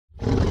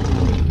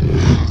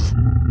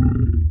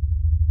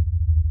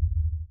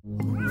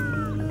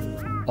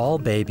All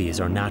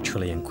babies are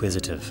naturally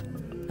inquisitive,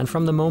 and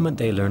from the moment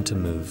they learn to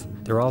move,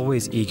 they're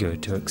always eager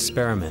to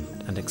experiment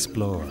and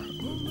explore.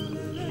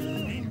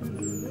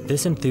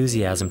 This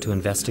enthusiasm to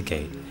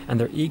investigate and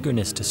their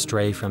eagerness to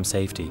stray from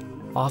safety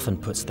often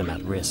puts them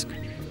at risk.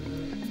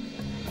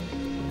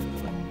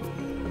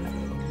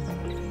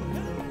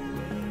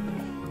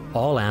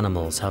 All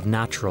animals have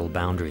natural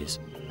boundaries,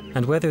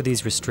 and whether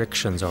these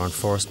restrictions are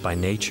enforced by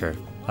nature,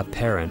 a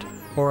parent,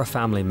 or a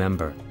family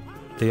member,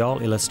 they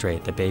all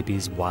illustrate the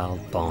baby's wild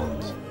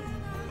bonds.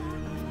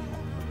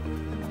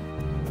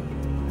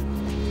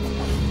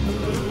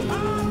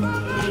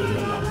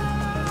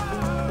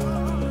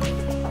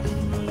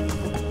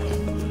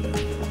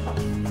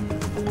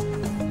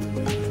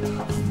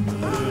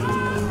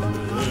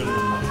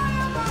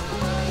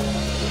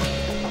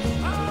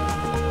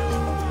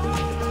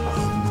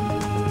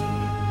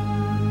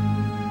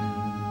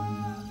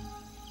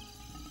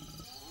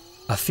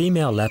 A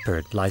female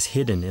leopard lies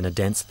hidden in a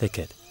dense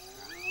thicket.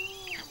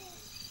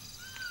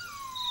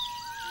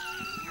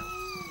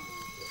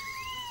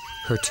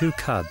 Her two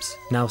cubs,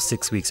 now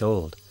 6 weeks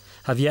old,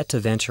 have yet to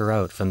venture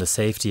out from the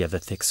safety of the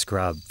thick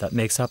scrub that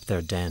makes up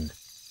their den.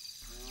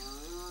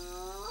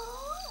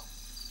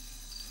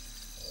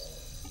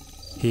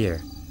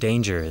 Here,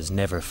 danger is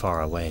never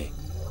far away.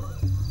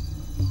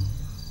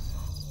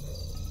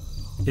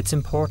 It's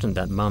important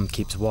that Mum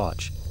keeps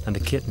watch and the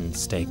kittens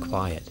stay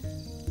quiet.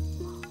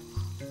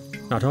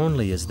 Not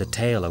only is the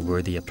tail a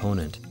worthy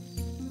opponent,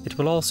 it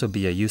will also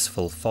be a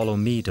useful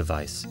follow-me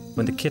device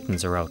when the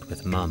kittens are out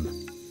with Mum.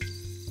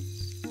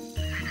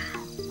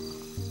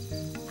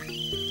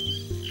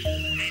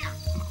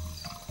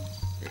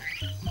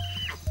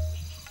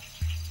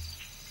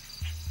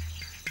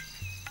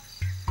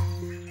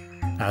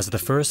 As the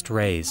first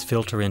rays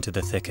filter into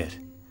the thicket,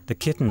 the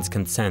kittens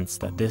can sense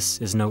that this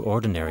is no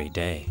ordinary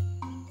day.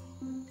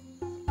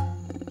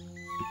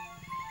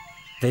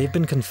 They've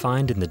been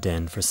confined in the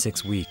den for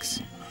 6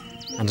 weeks,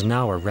 and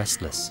now are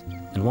restless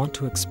and want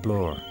to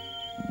explore.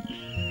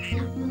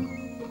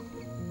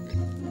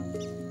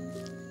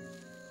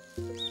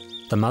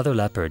 The mother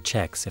leopard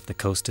checks if the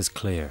coast is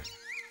clear.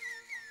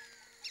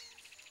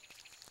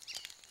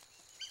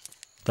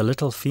 The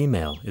little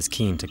female is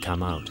keen to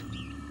come out.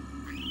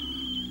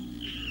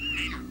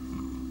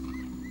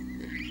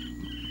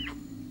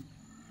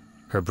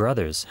 Her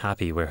brother's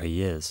happy where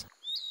he is.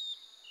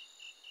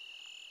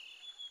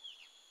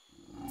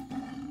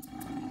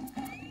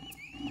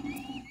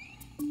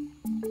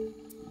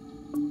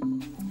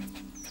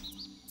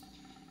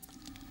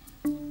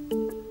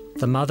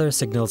 The mother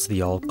signals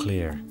the all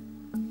clear.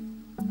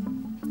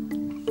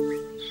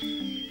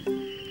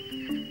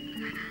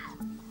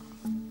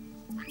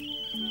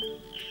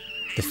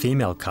 The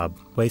female cub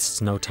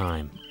wastes no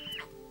time.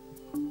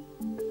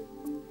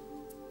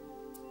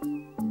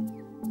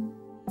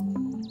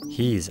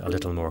 He's a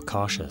little more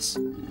cautious.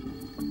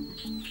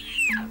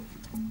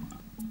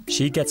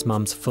 She gets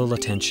Mum's full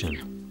attention.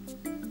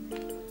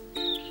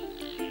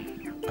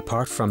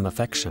 Apart from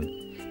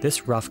affection,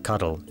 this rough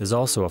cuddle is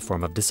also a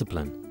form of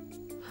discipline.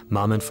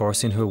 Mum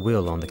enforcing her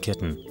will on the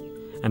kitten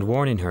and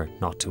warning her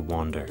not to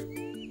wander.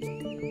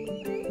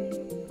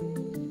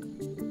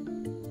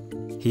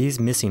 He's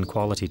missing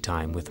quality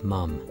time with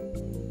Mum.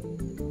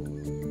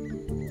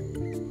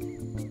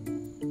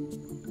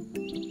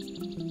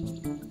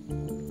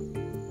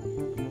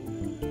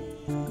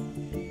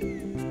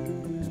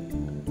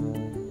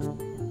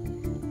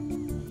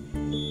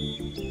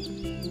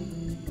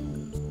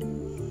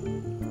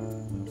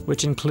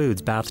 Which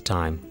includes bath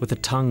time with a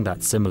tongue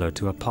that's similar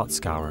to a pot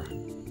scour.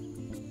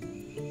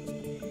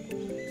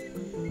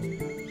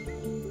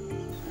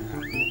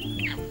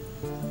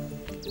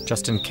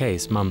 Just in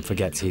case Mum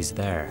forgets he's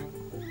there.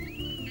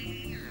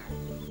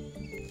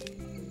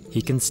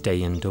 He can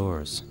stay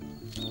indoors.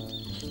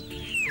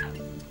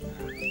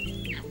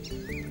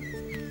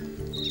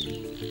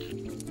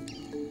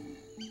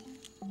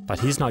 But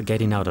he's not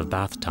getting out of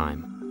bath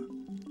time.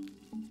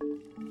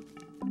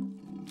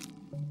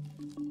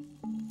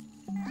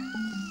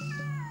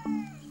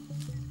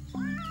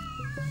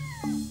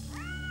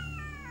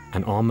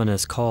 An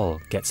ominous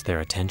call gets their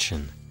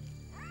attention.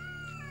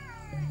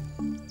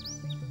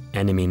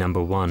 Enemy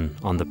number 1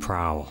 on the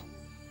prowl.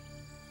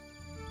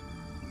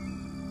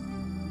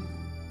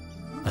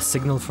 A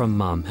signal from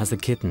Mum has the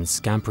kittens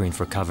scampering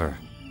for cover.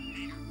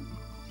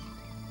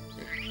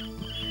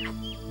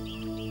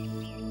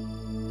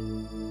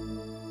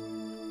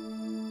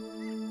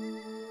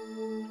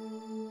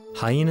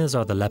 Hyenas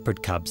are the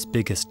leopard cub's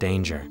biggest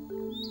danger,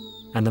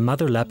 and the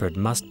mother leopard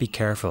must be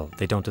careful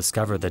they don't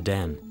discover the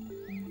den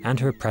and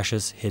her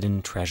precious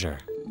hidden treasure.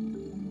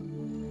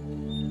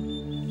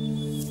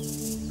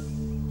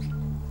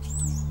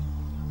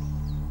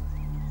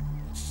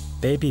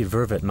 Baby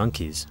vervet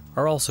monkeys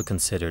are also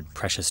considered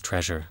precious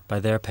treasure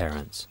by their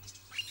parents.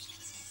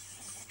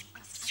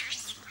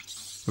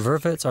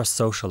 Vervets are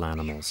social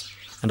animals,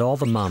 and all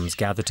the mums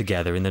gather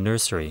together in the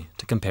nursery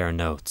to compare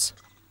notes.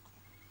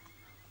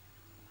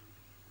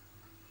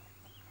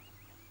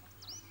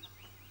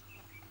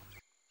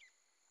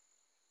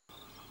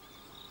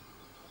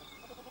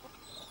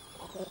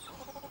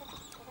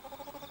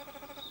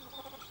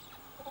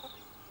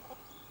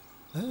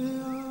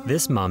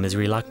 This mum is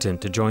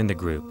reluctant to join the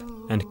group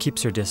and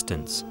keeps her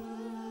distance.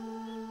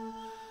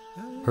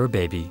 Her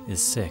baby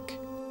is sick.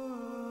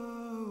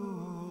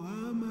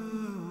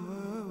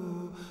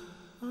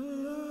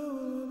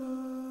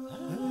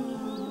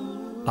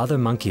 Other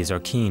monkeys are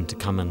keen to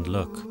come and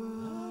look.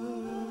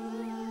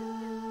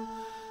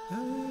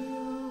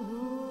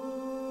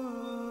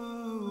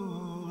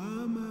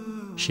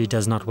 She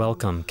does not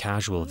welcome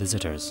casual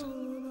visitors.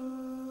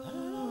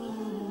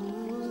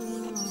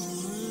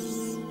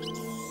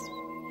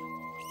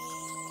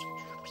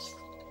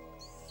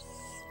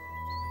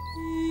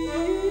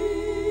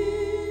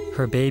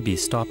 Her baby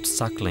stopped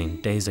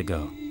suckling days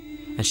ago,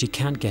 and she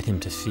can't get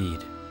him to feed.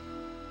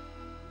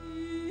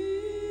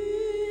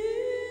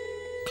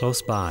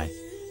 Close by,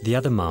 the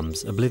other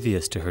mums,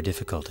 oblivious to her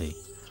difficulty,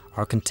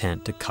 are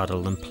content to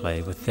cuddle and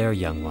play with their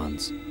young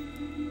ones.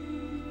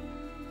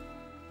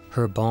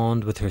 Her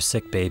bond with her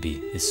sick baby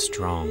is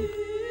strong.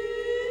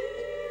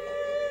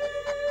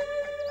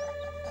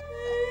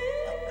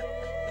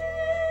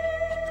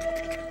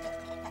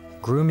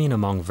 Grooming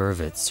among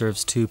vervets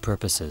serves two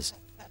purposes.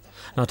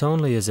 Not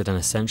only is it an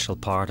essential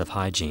part of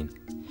hygiene,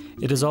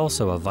 it is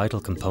also a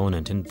vital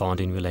component in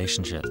bonding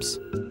relationships.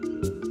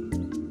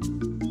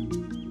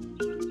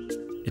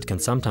 It can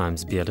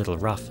sometimes be a little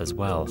rough as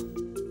well.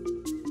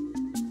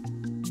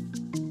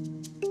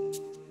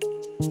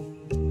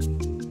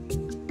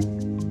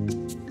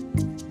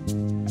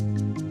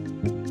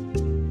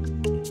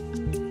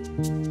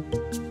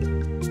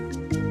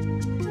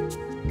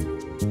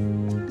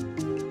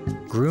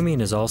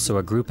 Grooming is also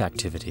a group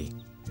activity,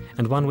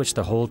 and one which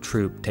the whole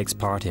troop takes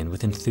part in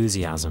with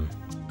enthusiasm.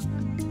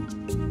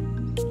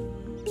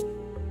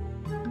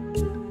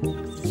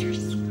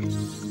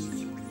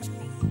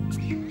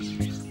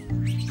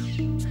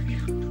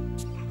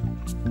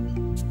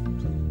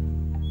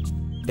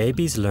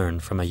 Babies learn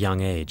from a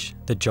young age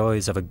the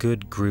joys of a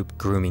good group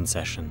grooming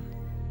session.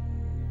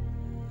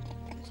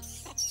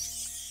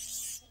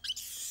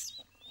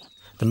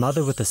 The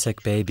mother with the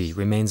sick baby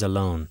remains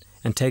alone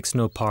and takes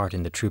no part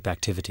in the troop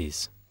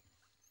activities.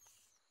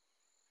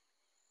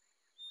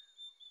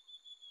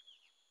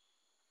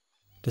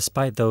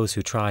 Despite those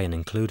who try and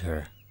include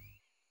her.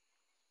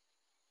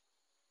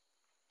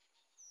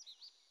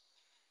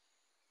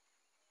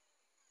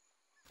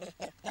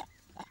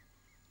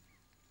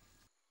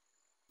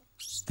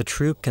 The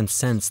troop can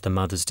sense the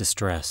mother's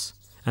distress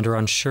and are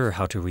unsure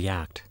how to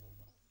react.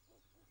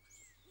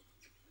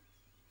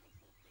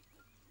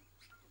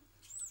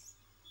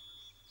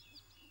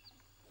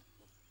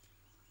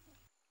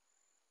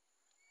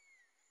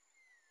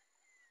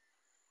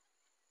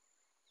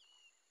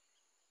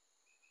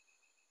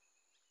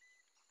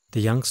 The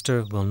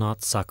youngster will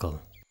not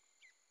suckle.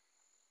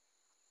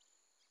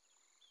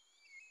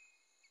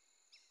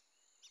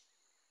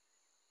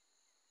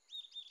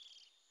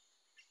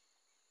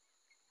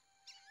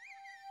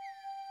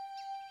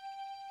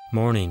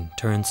 Morning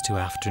turns to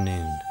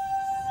afternoon.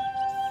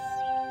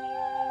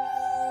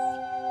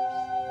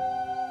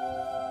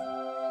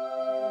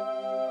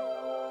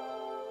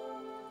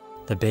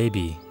 The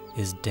baby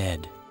is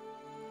dead.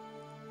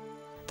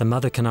 The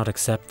mother cannot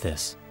accept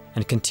this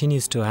and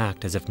continues to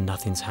act as if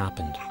nothing's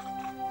happened.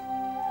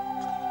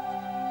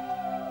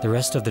 The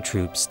rest of the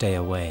troop stay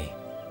away.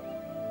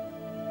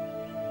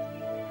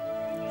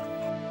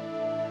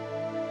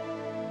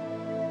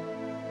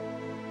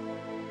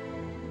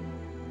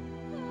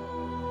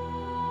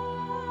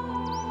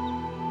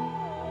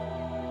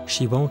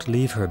 She won't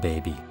leave her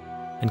baby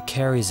and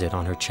carries it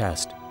on her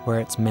chest where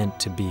it's meant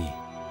to be.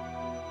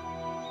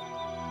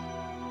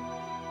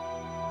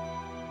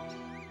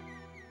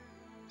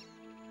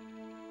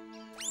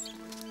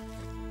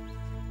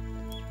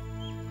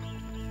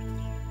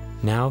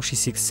 Now she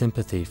seeks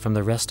sympathy from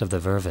the rest of the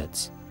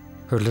vervets,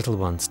 her little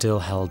one still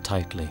held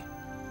tightly.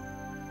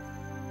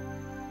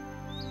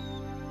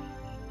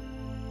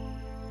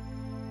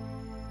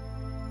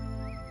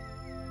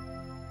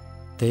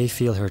 They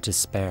feel her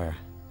despair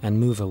and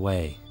move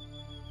away.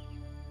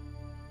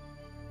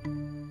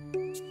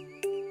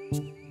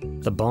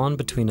 The bond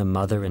between a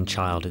mother and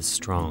child is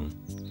strong,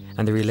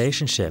 and the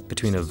relationship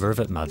between a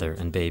vervet mother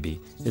and baby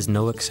is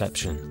no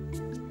exception.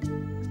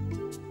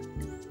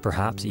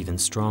 Perhaps even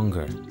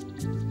stronger.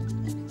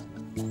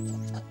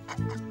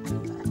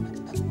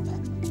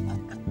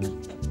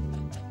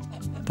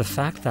 The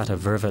fact that a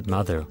vervet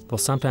mother will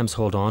sometimes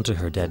hold on to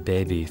her dead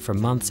baby for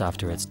months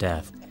after its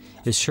death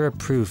is sure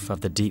proof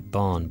of the deep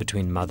bond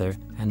between mother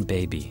and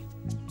baby.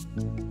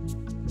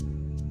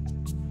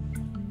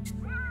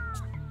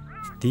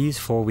 These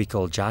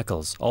 4-week-old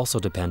jackals also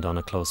depend on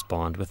a close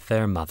bond with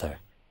their mother.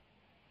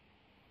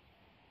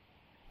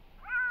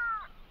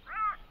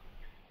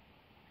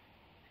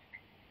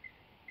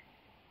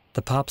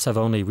 The pups have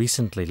only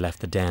recently left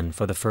the den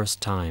for the first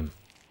time.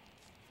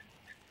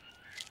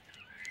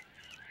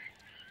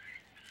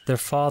 Their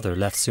father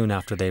left soon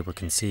after they were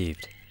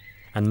conceived,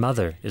 and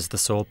mother is the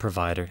sole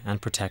provider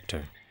and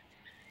protector.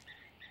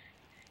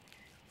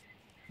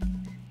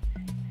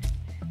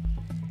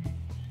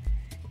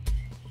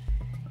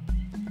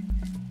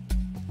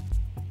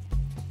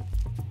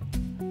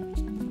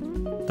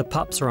 The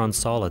pups are on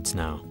solids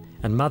now,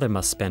 and mother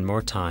must spend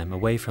more time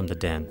away from the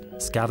den,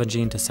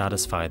 scavenging to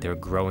satisfy their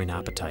growing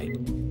appetite.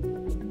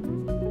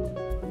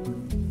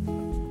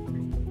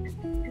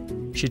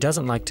 She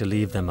doesn't like to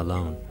leave them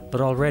alone,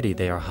 but already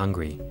they are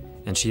hungry,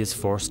 and she is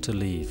forced to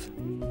leave.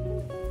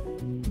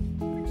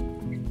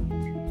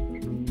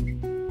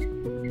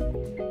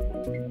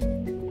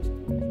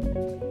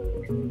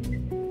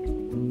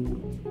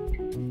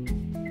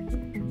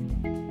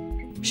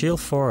 She'll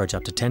forage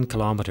up to 10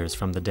 kilometers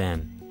from the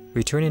den,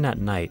 returning at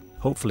night,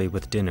 hopefully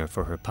with dinner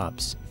for her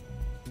pups.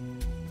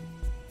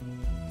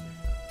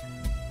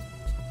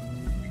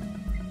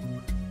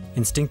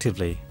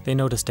 Instinctively, they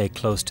know to stay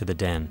close to the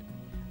den.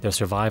 Their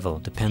survival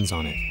depends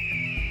on it.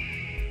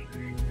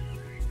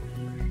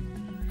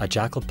 A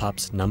jackal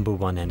pup's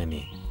 #1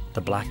 enemy,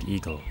 the black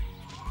eagle.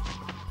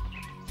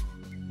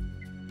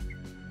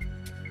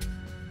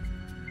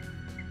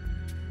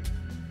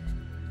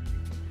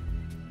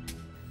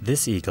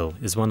 This eagle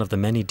is one of the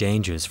many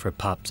dangers for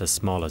pups as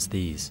small as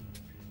these,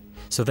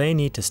 so they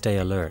need to stay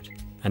alert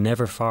and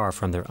never far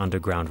from their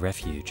underground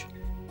refuge.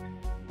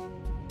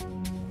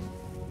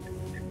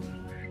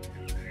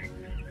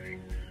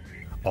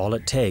 All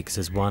it takes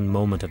is one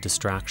moment of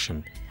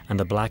distraction, and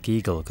the black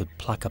eagle could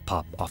pluck a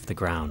pup off the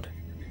ground.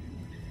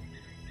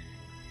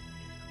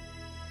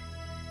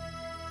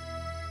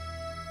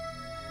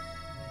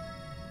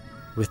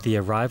 With the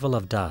arrival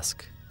of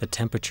dusk, the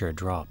temperature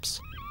drops.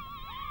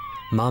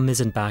 Mom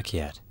isn't back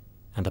yet,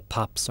 and the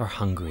pups are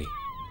hungry.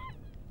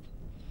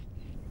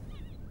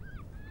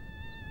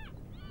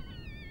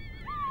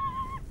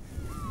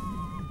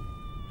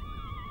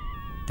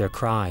 Their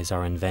cries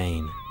are in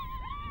vain.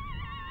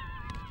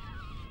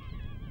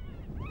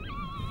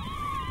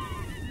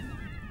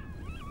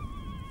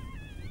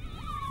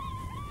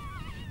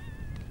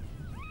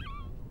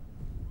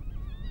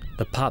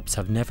 The pups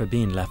have never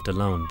been left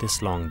alone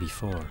this long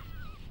before.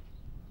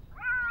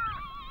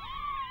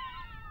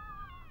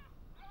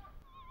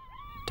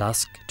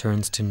 Dusk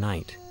turns to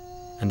night,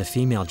 and the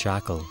female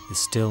jackal is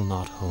still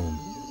not home.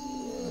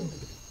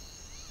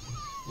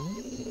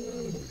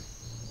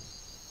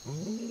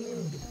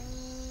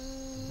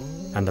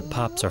 And the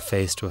pups are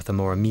faced with a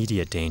more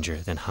immediate danger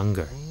than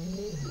hunger.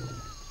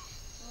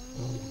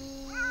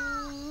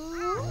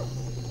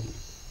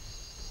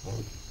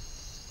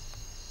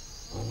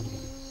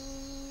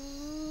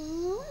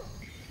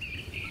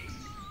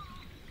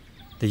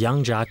 The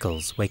young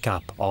jackals wake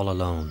up all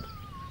alone.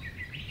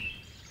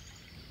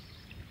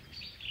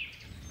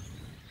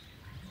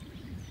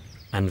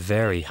 And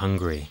very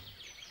hungry.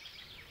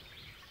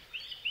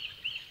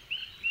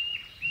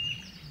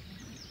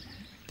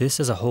 This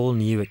is a whole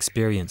new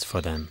experience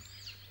for them,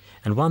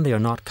 and one they are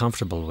not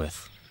comfortable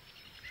with.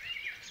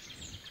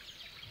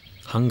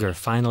 Hunger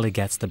finally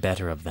gets the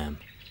better of them.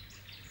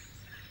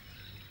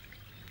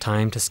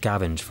 Time to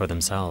scavenge for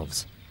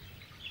themselves.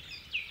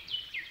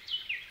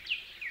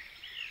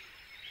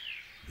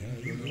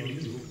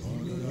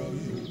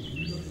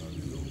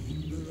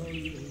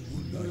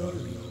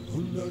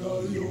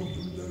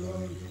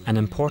 An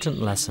important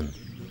lesson: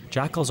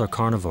 jackals are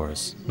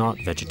carnivores, not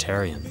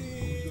vegetarian.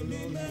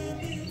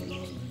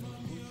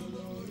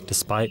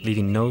 Despite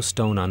leaving no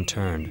stone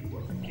unturned,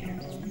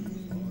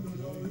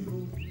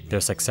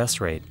 their success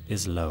rate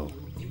is low.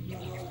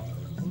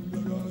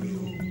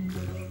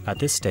 At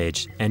this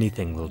stage,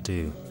 anything will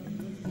do.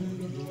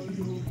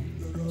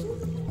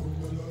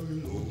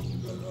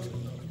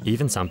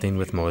 Even something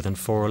with more than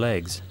 4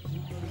 legs.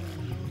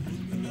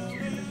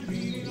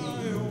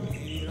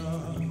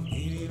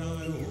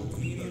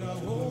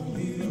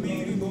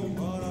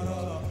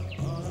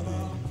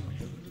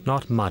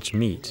 Not much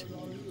meat.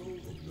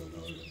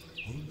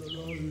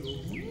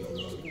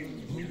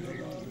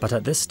 But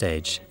at this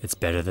stage, it's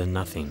better than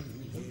nothing.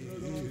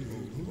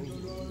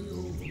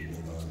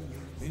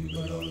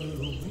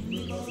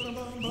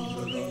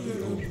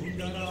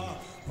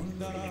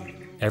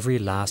 Every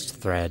last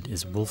thread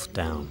is wolfed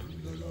down.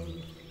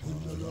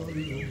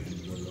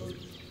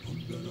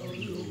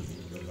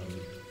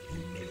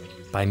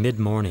 By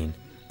mid-morning,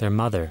 their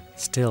mother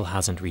still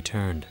hasn't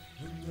returned.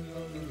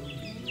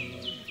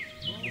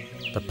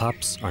 The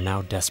pups are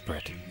now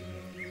desperate.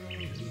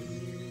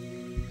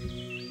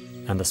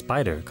 And the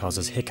spider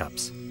causes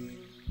hiccups.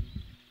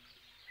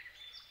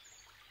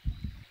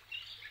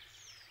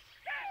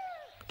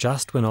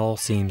 Just when all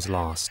seems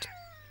lost,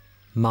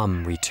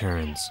 Mum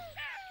returns.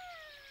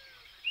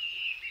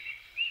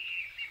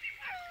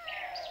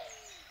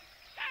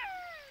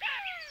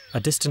 A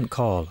distant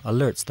call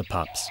alerts the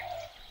pups.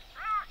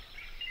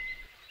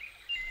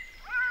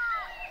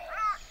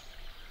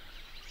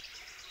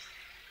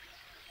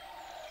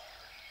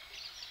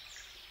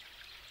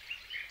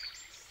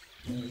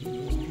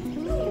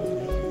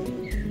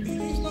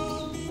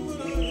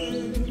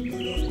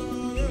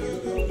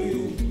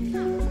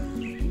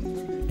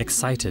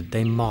 Excited,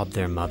 they mob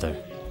their mother,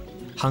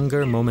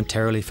 hunger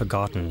momentarily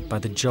forgotten by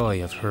the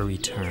joy of her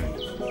return.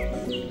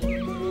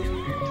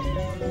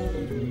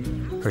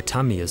 Her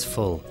tummy is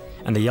full,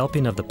 and the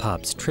yelping of the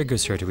pups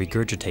triggers her to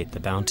regurgitate the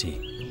bounty.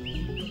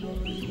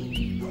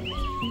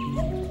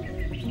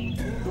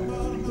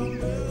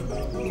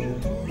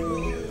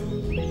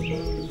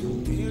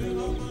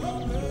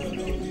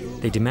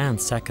 They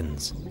demand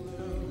seconds.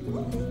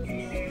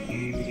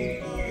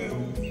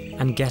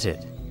 And get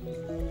it.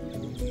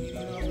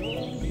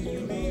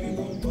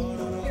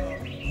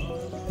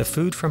 The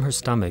food from her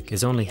stomach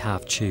is only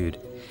half chewed,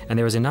 and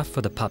there is enough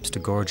for the pups to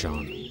gorge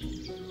on.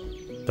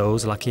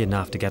 Those lucky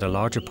enough to get a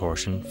larger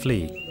portion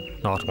flee,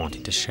 not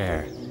wanting to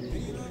share.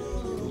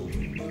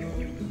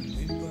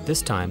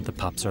 This time the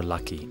pups are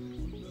lucky.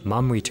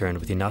 Mum returned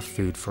with enough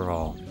food for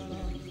all.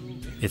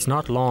 It's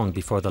not long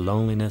before the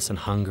loneliness and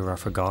hunger are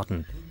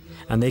forgotten,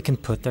 and they can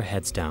put their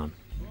heads down,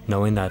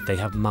 knowing that they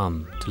have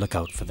Mum to look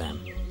out for them.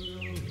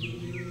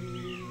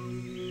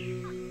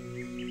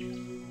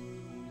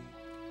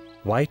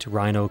 White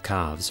rhino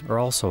calves are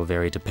also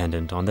very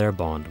dependent on their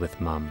bond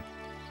with Mum.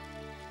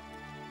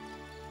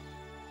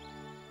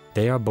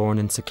 They are born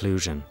in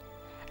seclusion,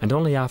 and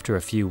only after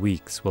a few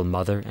weeks will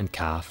mother and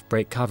calf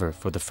break cover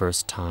for the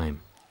first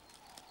time.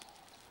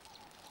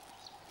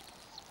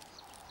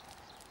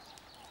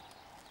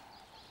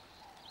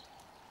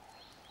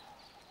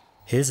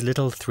 His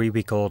little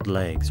 3-week-old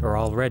legs are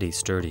already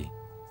sturdy,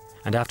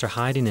 and after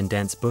hiding in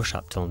dense bush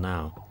up till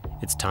now,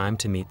 it's time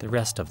to meet the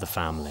rest of the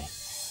family.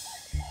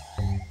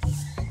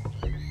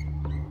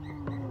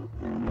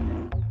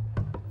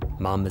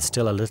 Mum is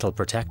still a little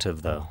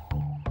protective, though.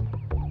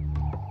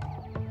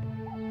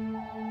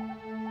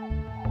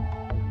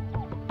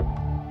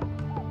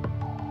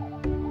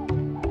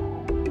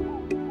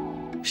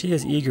 She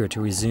is eager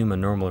to resume a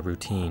normal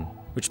routine,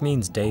 which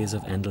means days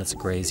of endless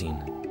grazing.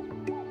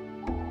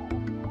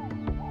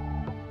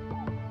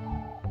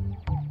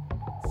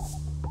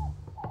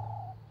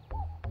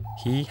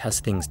 He has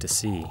things to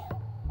see.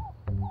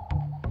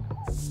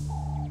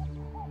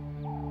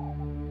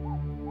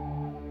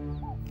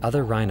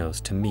 Other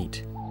rhinos to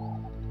meet.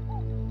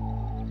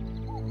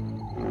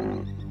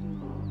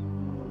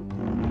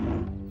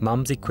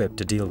 Mum's equipped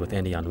to deal with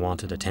any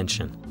unwanted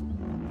attention.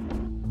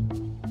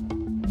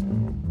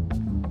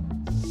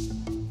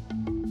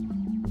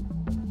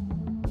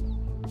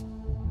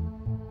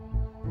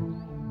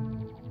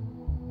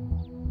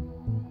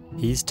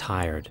 He's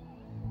tired.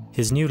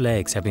 His new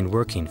legs have been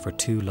working for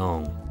too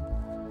long.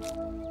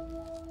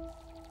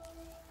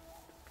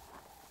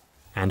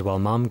 And while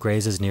Mum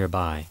grazes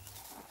nearby,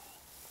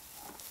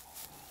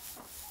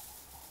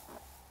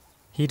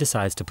 he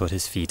decides to put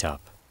his feet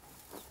up.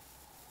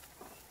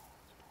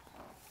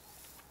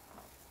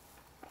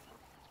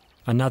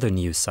 Another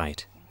new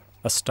sight,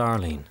 a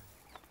starling,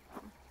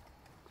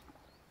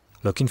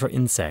 looking for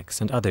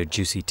insects and other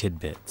juicy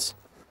tidbits.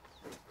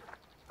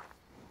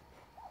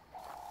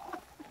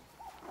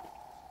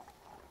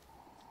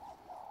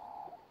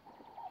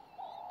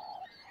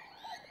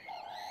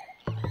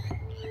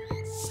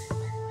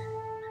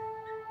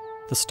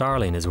 The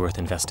starling is worth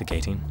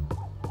investigating,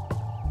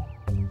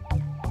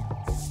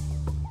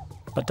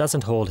 but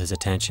doesn't hold his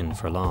attention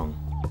for long.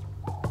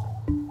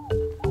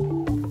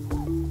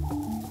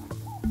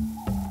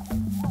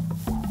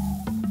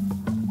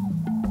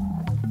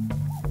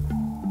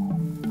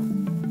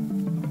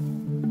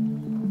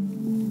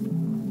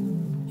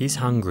 He's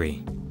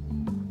hungry.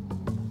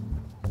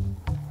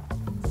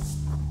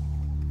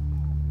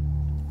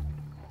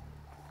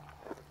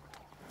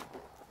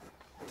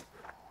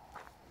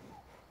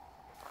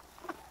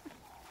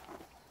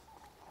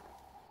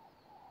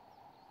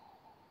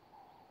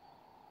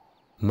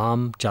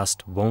 Mum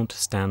just won't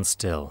stand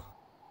still.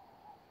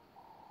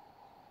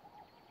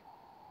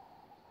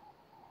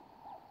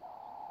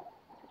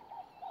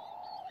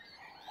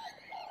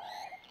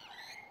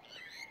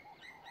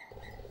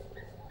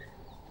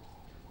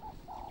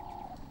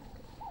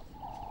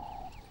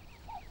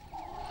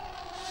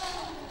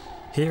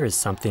 Here is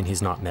something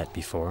he's not met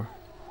before.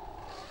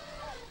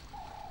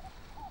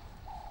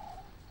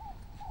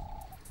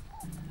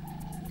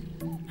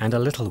 And a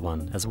little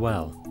one as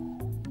well.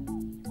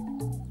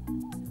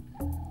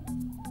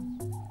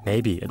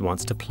 Maybe it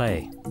wants to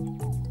play.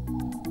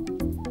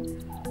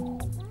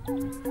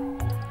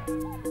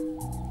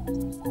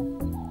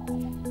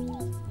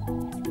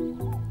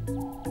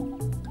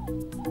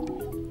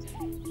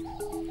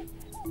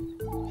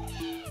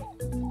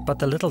 But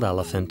the little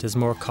elephant is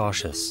more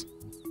cautious.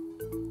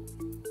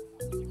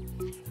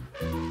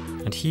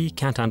 And he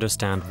can't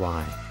understand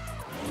why.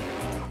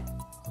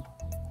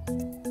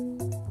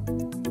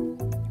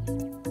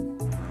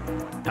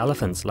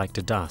 Elephants like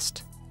to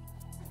dust.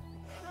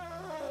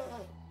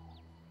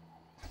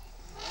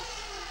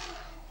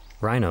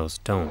 Rhinos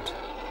don't.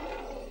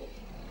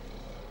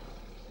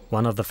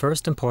 One of the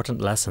first important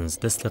lessons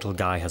this little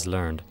guy has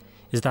learned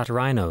is that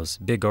rhinos,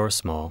 big or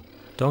small,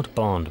 don't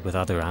bond with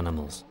other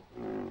animals.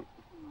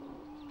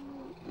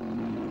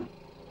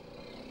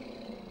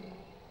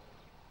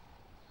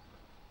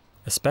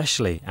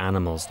 Especially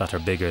animals that are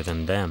bigger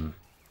than them.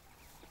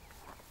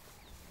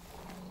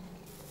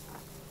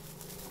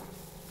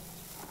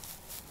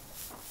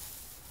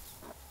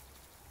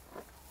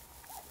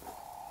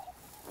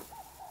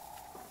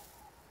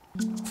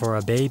 For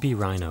a baby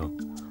rhino,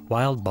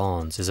 wild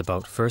bonds is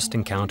about first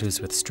encounters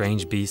with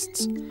strange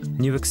beasts,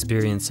 new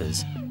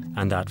experiences,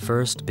 and that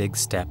first big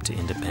step to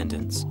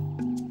independence.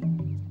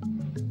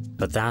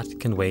 But that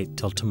can wait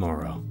till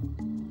tomorrow.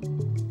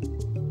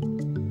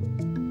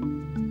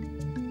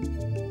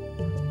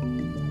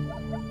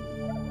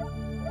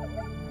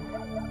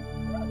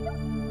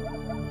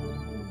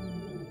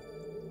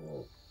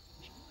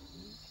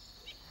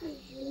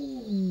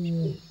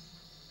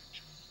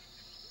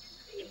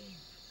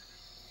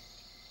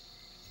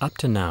 Up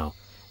to now,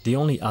 the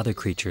only other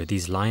creature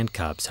these lion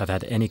cubs have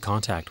had any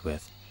contact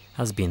with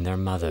has been their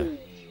mother.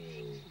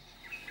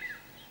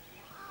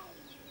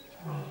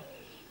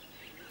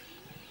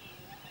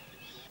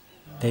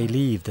 They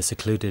leave the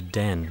secluded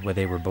den where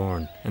they were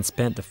born and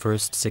spent the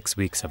first 6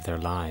 weeks of their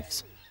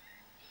lives.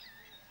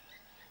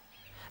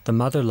 The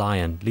mother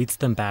lion leads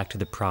them back to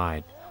the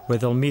pride, where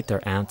they'll meet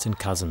their aunts and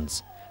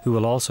cousins, who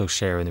will also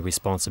share in the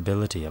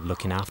responsibility of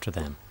looking after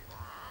them.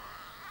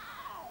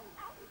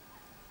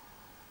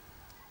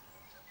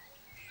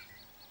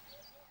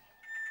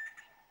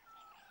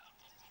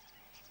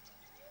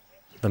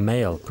 The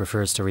male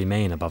prefers to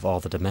remain above all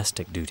the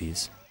domestic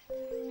duties.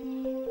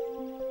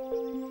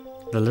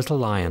 The little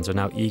lions are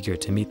now eager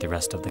to meet the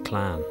rest of the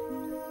clan.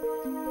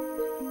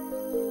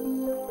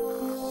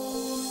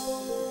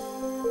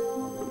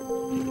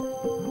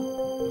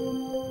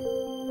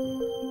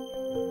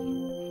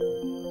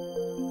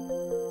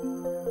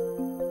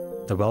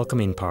 The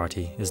welcoming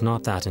party is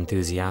not that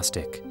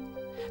enthusiastic.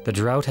 The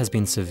drought has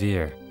been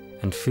severe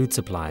and food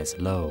supplies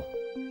low.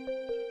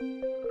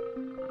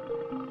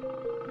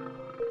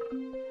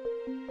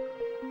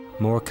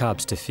 More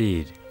cubs to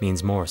feed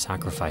means more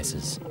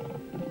sacrifices.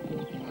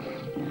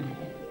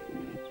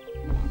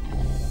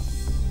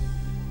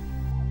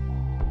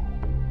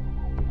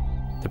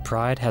 The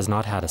pride has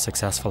not had a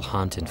successful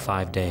hunt in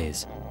 5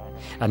 days,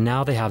 and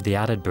now they have the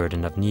added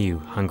burden of new,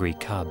 hungry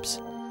cubs.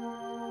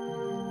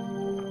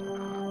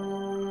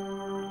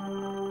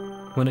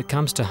 When it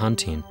comes to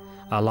hunting,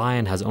 a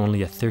lion has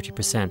only a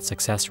 30%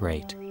 success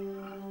rate.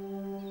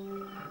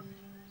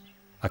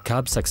 A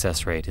cub's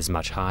success rate is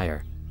much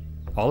higher.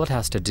 All it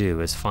has to do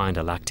is find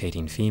a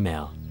lactating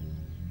female.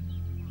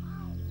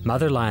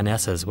 Mother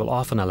lionesses will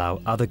often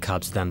allow other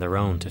cubs than their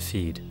own to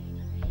feed.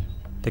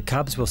 The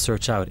cubs will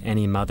search out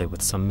any mother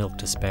with some milk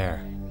to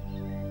spare.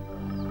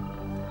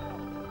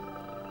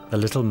 The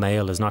little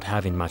male is not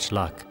having much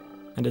luck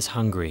and is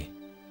hungry.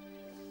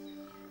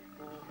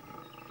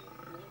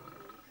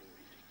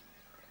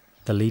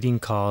 The leading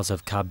cause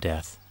of cub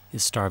death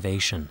is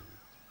starvation.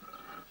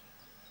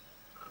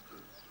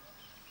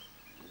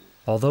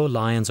 Although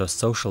lions are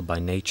social by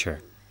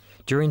nature,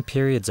 during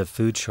periods of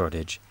food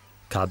shortage,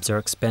 cubs are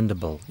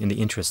expendable in the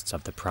interests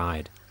of the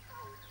pride.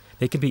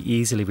 They can be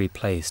easily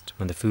replaced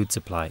when the food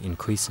supply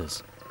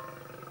increases.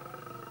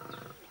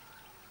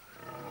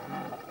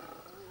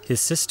 His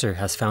sister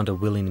has found a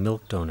willing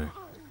milk donor,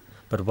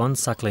 but one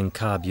suckling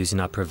cub using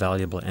up her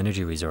valuable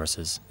energy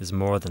resources is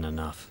more than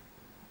enough.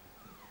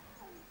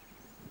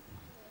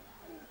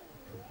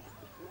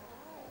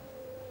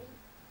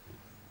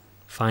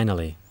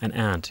 Finally, an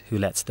aunt who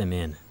lets them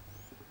in.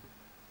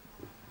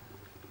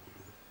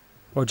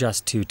 Or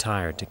just too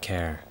tired to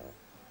care.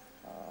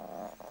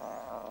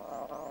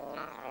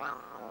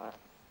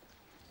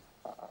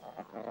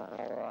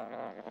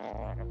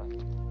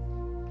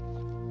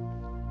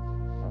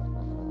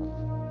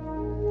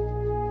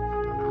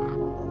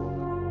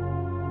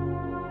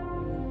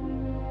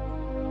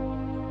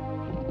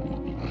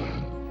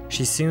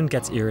 She soon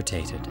gets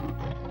irritated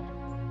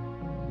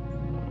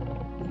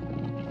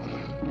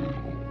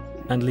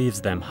and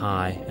leaves them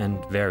high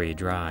and very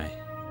dry.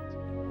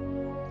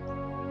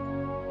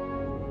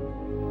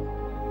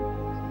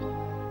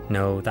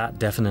 No, that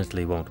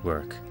definitely won't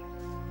work.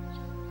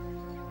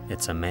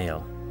 It's a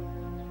male.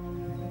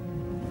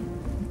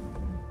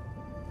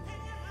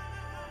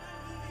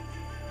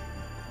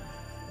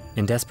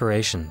 In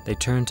desperation, they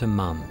turn to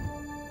Mum.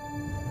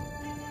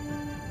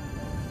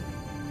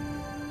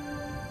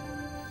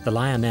 The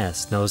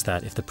lioness knows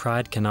that if the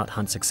pride cannot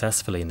hunt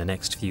successfully in the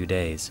next few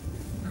days,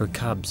 her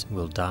cubs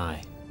will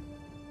die.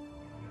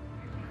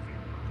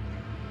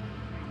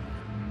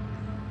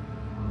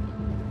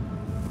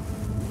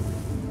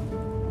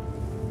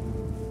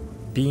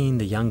 Being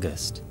the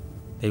youngest,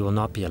 they will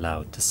not be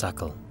allowed to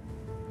suckle.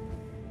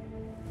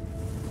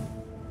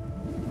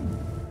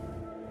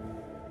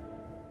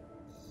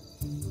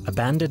 A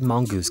banded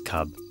mongoose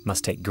cub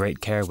must take great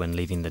care when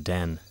leaving the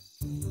den.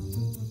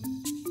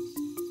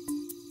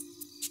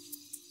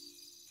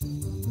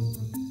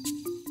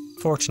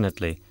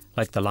 Fortunately,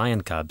 like the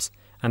lion cubs,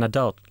 an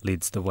adult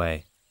leads the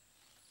way.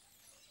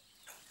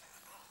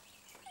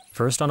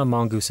 First on a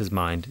mongoose's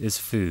mind is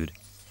food,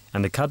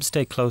 and the cubs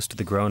stay close to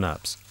the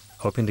grown-ups,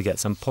 hoping to get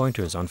some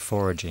pointers on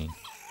foraging.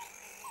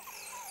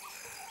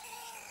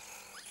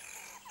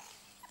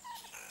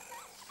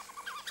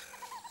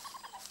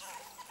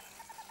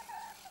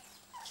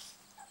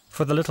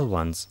 For the little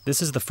ones,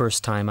 this is the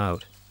first time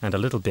out, and a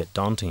little bit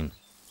daunting.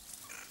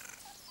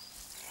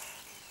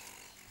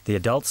 The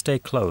adults stay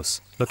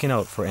close, looking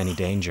out for any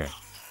danger.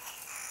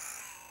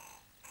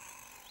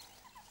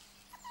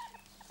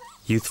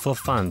 Youthful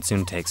fun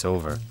soon takes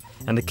over,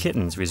 and the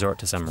kittens resort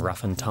to some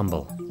rough and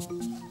tumble.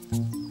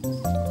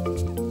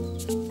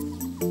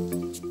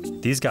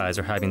 These guys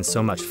are having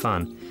so much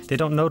fun, they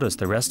don't notice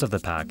the rest of the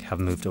pack have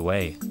moved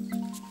away.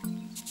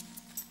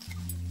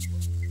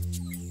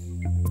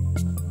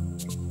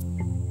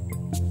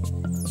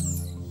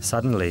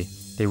 Suddenly,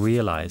 they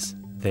realize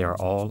they are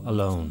all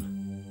alone.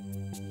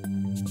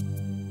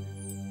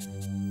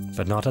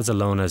 But not as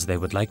alone as they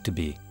would like to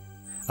be.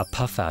 A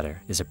puff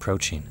adder is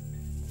approaching.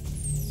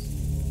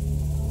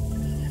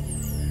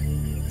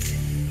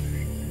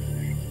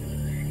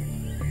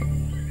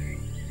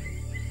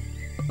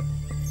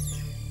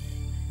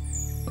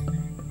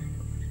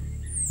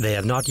 They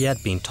have not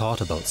yet been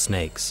taught about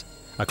snakes.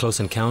 A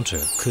close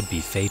encounter could be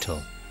fatal.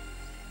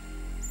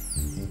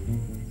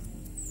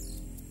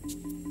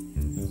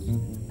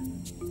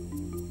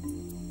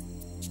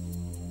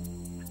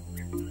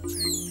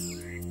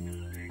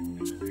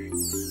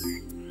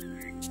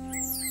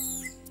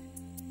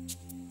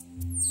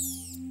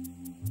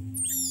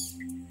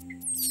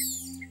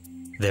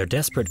 Their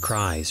desperate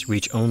cries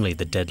reach only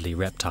the deadly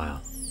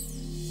reptile.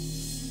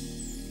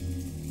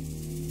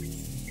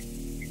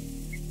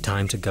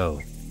 Time to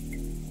go.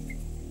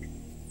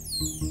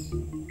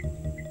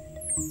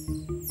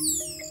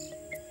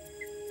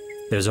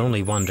 There's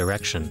only one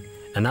direction,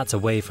 and that's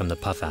away from the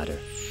puff adder.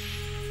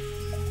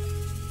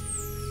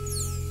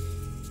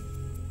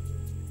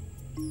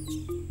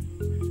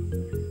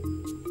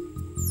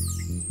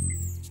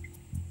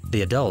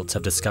 The adults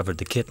have discovered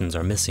the kittens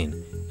are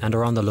missing and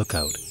are on the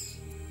lookout.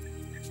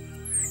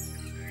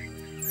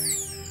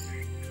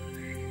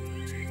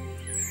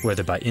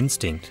 Whether by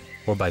instinct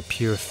or by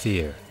pure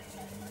fear,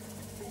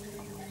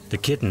 the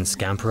kittens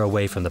scamper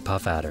away from the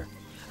puff adder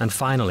and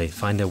finally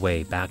find their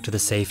way back to the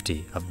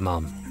safety of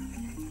Mum.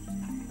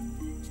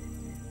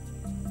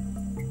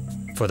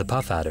 For the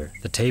puff adder,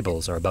 the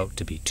tables are about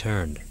to be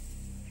turned.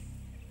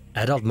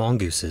 Adult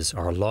mongooses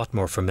are a lot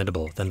more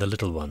formidable than the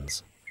little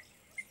ones.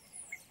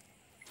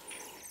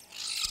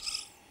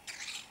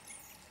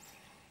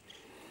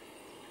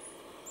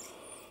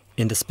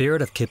 In the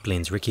spirit of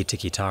Kipling's Rikki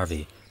Tikki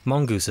Tavi,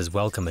 mongooses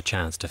welcome a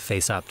chance to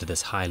face up to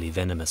this highly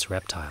venomous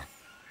reptile.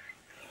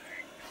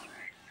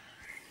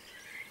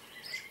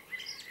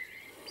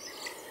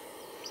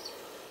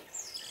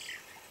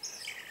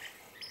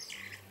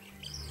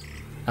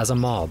 As a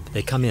mob,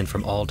 they come in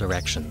from all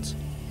directions.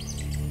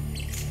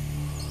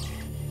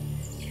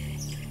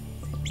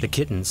 The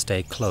kittens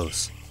stay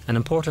close, an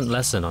important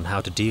lesson on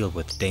how to deal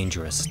with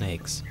dangerous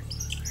snakes.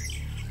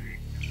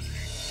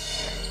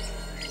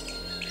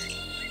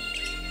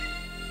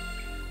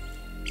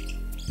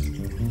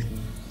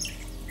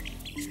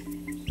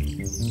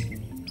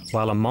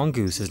 While a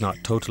mongoose is not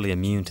totally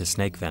immune to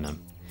snake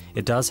venom,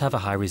 it does have a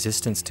high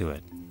resistance to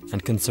it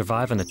and can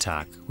survive an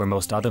attack where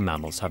most other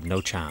mammals have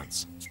no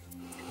chance.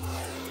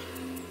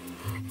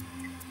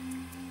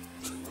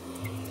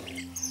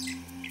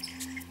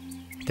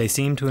 They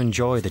seem to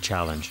enjoy the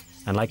challenge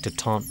and like to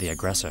taunt the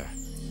aggressor.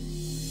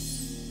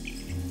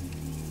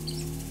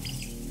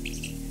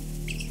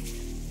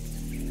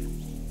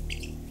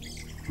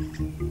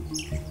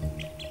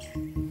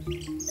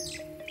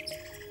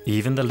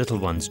 Even the little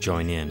ones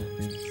join in.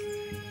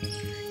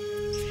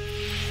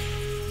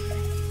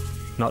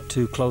 Not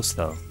too close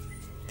though.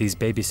 These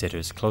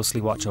babysitters closely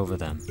watch over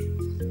them.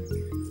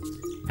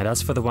 And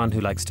as for the one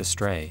who likes to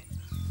stray,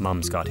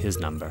 Mum's got his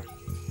number.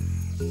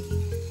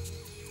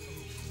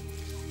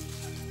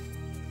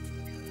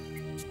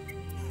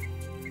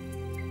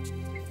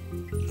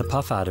 The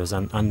puff adder's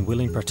an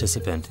unwilling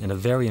participant in a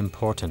very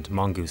important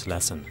mongoose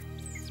lesson.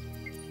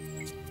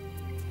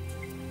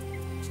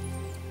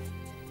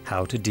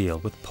 How to deal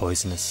with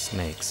poisonous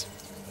snakes.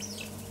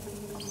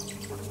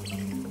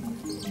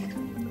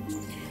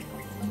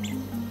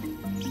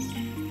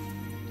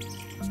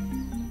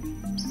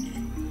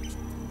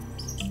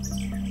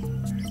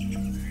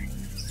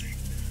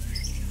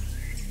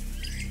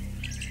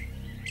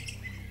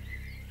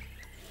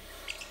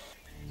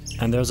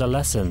 And there's a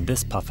lesson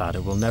this puff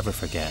adder will never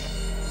forget.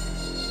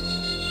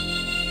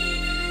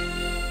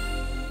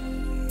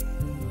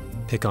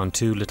 Pick on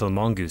two little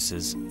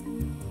mongooses,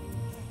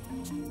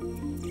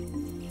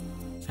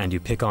 and you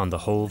pick on the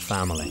whole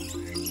family.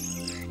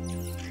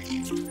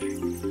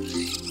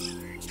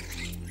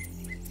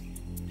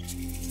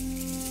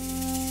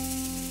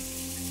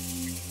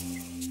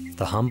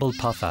 The humble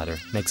puff adder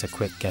makes a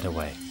quick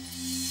getaway.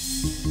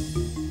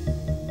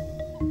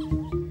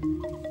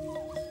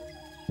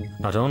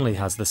 Not only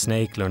has the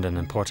snake learned an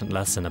important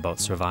lesson about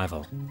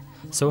survival,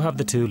 so have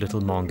the two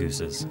little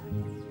mongooses.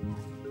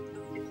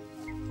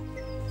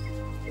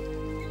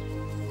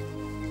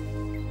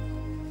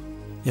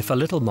 If a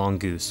little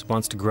mongoose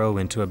wants to grow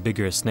into a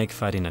bigger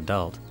snake-fighting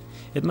adult,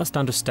 it must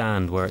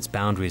understand where its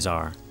boundaries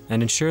are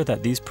and ensure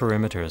that these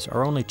perimeters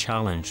are only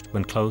challenged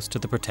when close to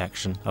the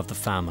protection of the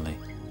family.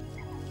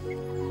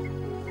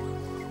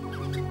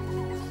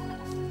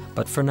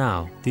 But for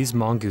now, these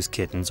mongoose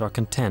kittens are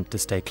content to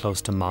stay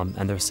close to Mum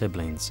and their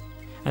siblings,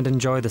 and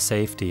enjoy the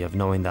safety of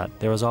knowing that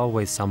there is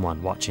always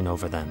someone watching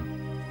over them.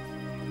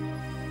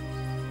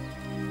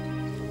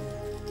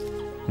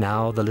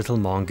 Now the little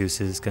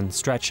mongooses can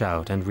stretch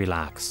out and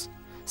relax,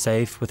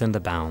 safe within the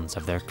bounds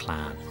of their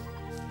clan.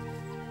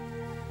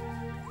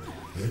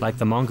 Like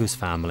the Mongoose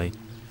family,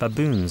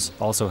 baboons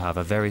also have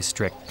a very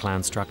strict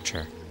clan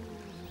structure,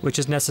 which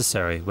is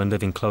necessary when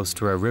living close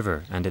to a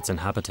river and its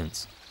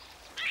inhabitants.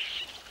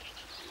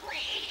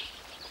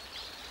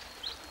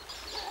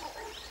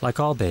 Like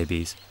all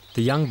babies,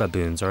 the young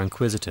baboons are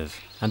inquisitive,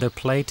 and their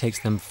play takes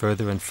them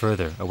further and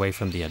further away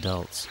from the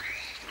adults.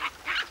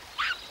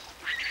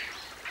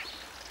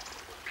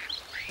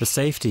 The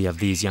safety of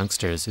these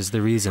youngsters is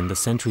the reason the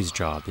sentry's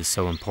job is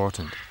so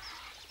important.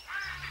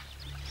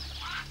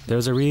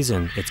 There's a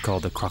reason it's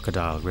called the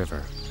Crocodile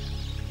River.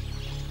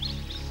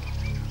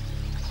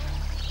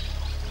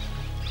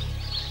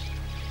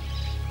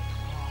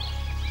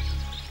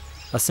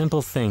 A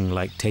simple thing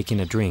like taking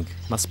a drink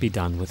must be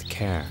done with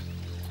care.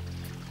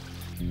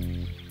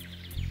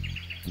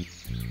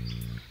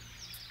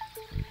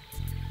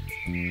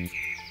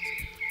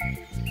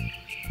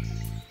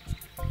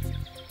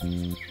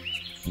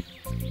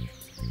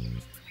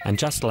 And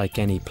just like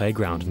any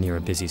playground near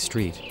a busy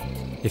street,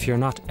 if you're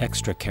not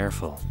extra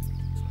careful,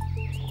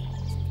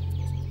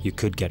 you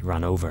could get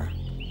run over.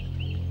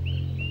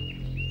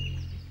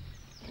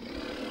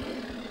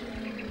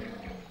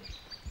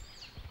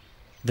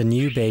 The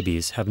new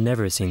babies have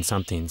never seen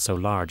something so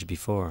large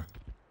before.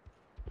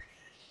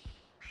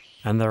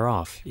 And they're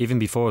off even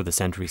before the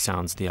sentry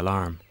sounds the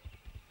alarm,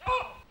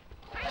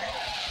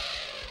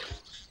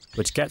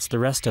 which gets the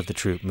rest of the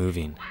troop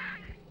moving.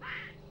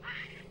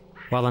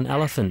 While an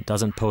elephant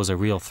doesn't pose a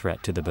real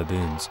threat to the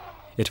baboons,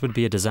 it would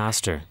be a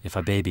disaster if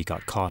a baby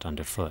got caught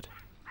underfoot.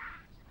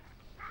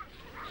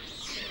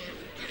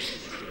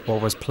 Or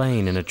was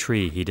playing in a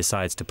tree he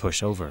decides to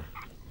push over.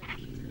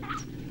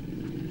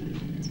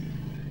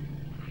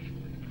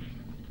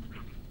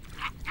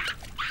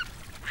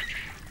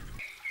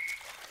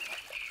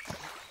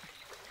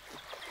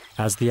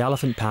 As the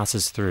elephant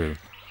passes through,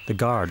 the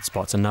guard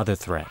spots another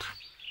threat.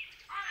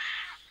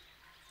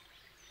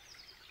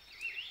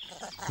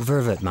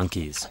 Vervet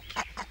monkeys.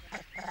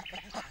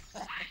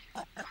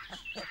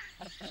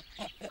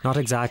 Not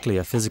exactly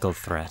a physical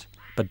threat,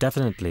 but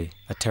definitely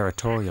a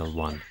territorial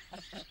one.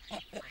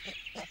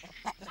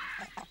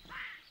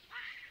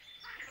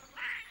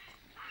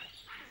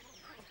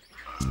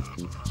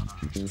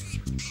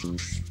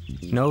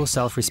 No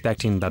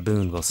self-respecting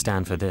baboon will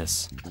stand for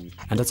this,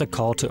 and it's a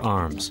call to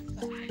arms,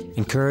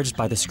 encouraged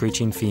by the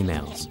screeching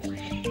females.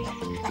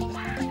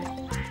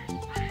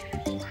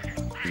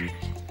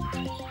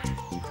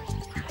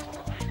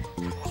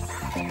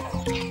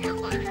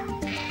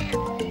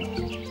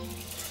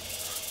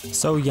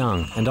 So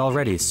young and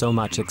already so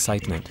much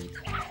excitement.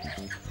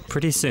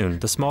 Pretty soon,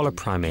 the smaller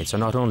primates are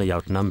not only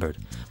outnumbered,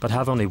 but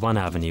have only one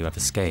avenue of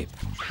escape.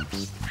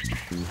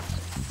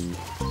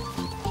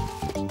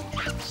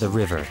 The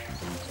river.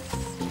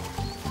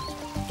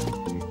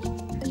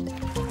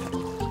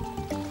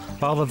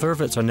 While the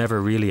vervets are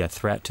never really a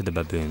threat to the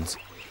baboons,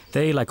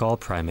 they, like all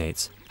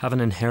primates, have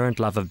an inherent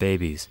love of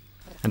babies,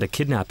 and a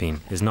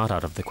kidnapping is not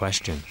out of the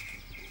question.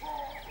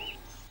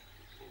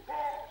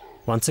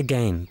 Once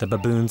again, the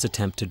baboons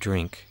attempt to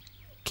drink,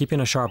 keeping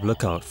a sharp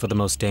lookout for the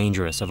most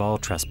dangerous of all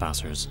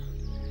trespassers.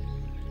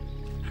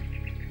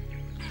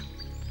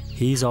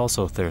 He's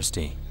also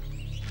thirsty,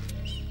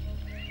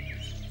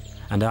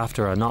 and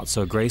after a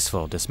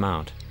not-so-graceful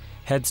dismount,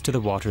 heads to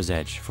the water's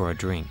edge for a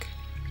drink.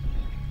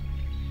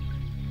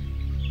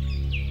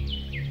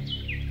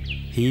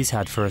 He's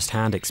had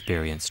first-hand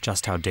experience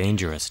just how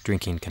dangerous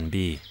drinking can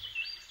be.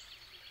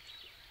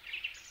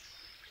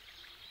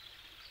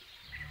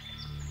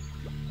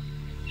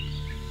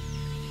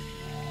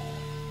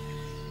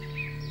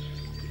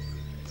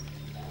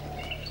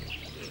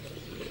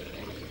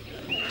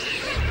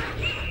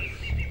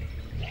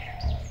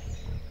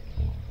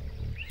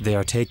 They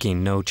are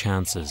taking no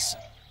chances.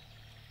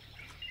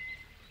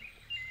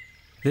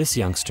 This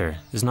youngster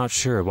is not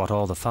sure what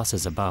all the fuss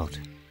is about.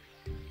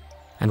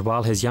 And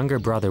while his younger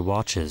brother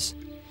watches,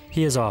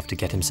 he is off to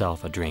get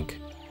himself a drink.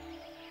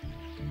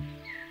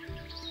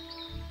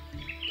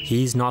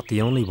 He's not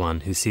the only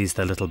one who sees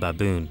the little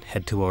baboon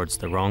head towards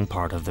the wrong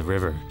part of the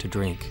river to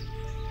drink.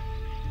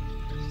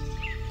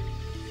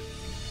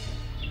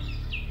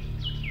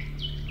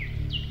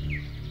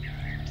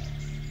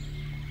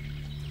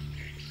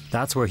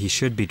 That's where he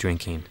should be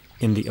drinking,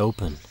 in the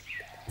open.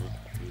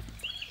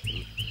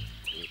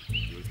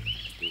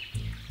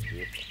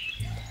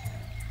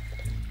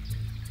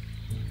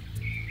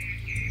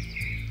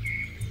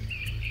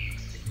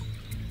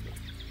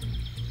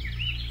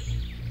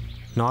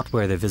 Not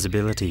where the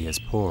visibility is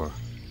poor,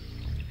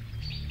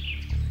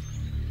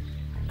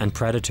 and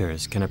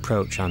predators can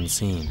approach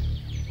unseen.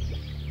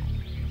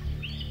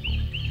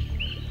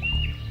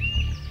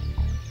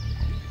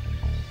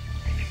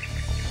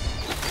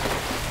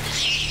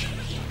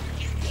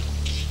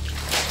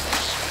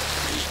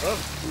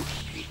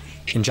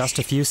 In just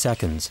a few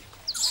seconds,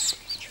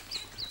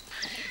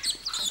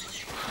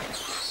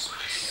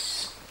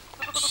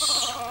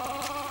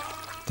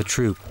 the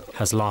troop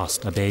has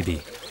lost a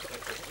baby.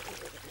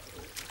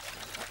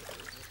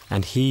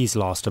 And he's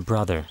lost a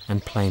brother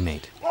and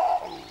playmate.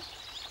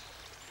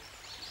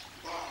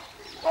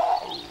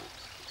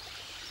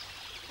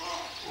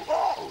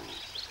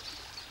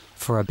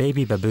 for a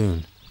baby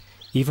baboon,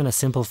 even a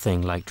simple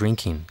thing like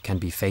drinking can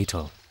be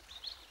fatal.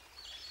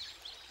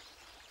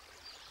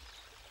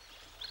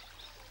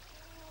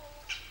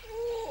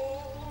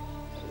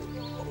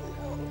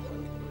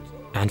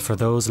 And for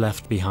those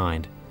left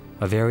behind,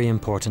 a very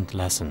important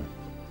lesson.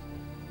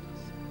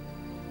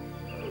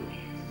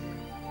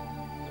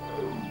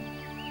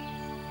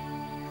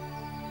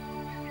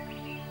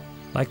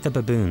 Like the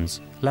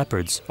baboons,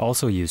 leopards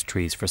also use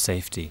trees for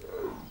safety.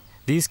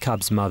 These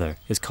cubs' mother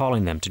is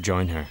calling them to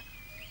join her.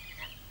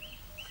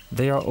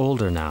 They are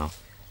older now,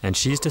 and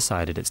she's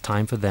decided it's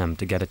time for them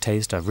to get a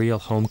taste of real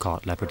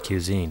home-caught leopard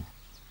cuisine,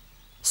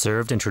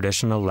 served in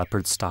traditional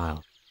leopard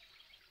style.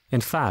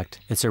 In fact,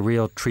 it's a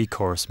real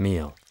three-course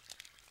meal.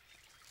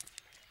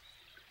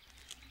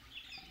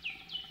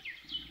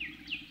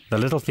 The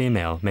little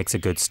female makes a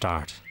good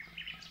start.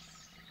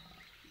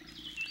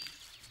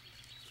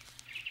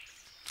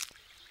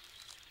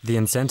 The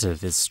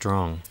incentive is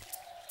strong.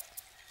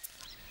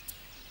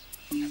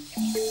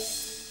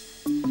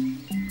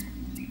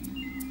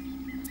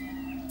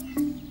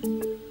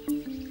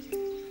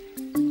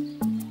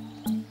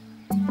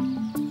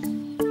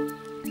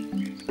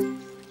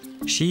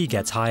 She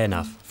gets high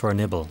enough for a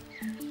nibble.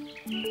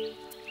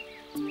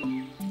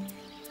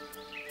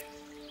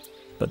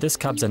 But this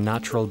cub's a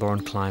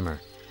natural-born climber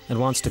and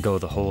wants to go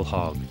the whole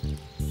hog.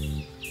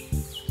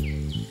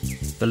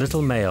 The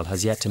little male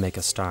has yet to make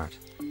a start,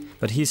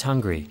 but he's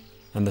hungry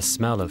and the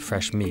smell of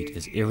fresh meat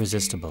is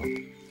irresistible.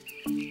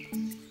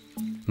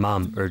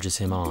 Mom urges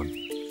him on.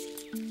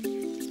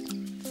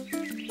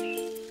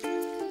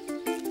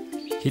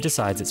 He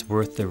decides it's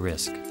worth the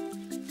risk.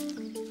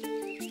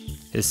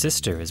 His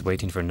sister is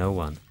waiting for no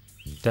one,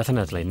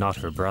 definitely not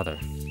her brother.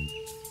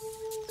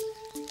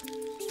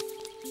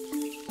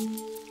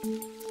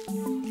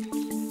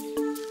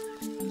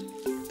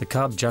 The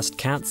cub just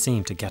can't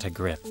seem to get a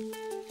grip.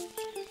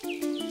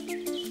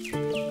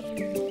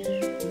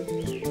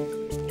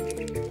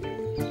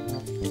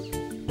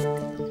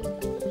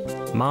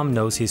 Mom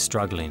knows he's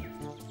struggling.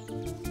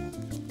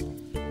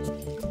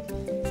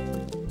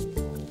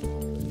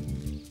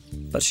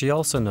 But she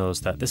also knows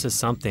that this is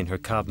something her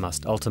cub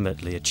must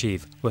ultimately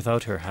achieve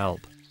without her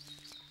help.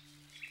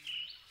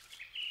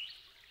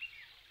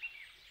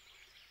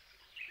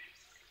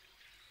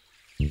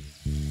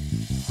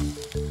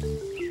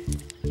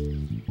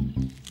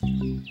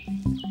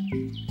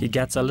 He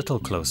gets a little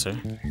closer.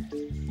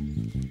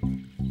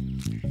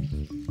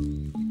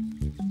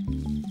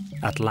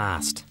 At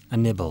last, a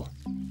nibble.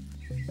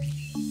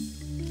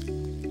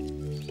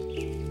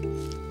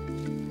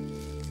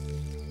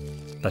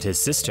 But his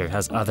sister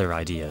has other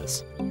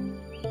ideas.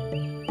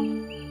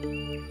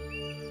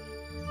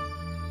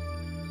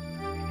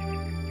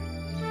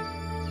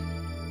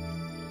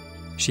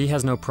 She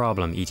has no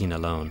problem eating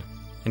alone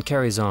and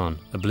carries on,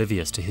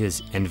 oblivious to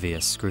his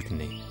envious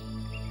scrutiny.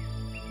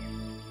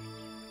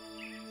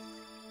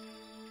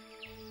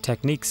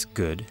 Technique's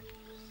good.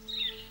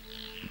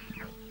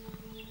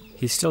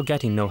 He's still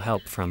getting no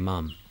help from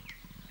Mum.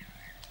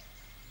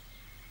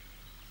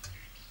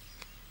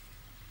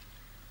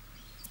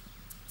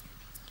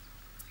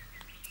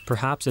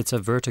 Perhaps it's a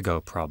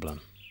vertigo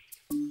problem.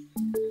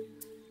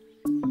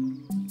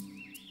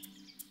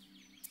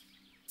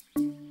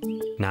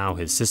 Now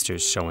his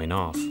sister's showing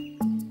off.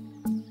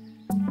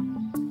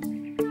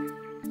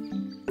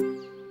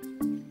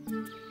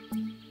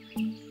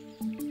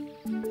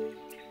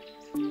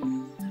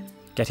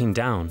 Getting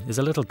down is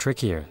a little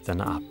trickier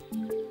than up.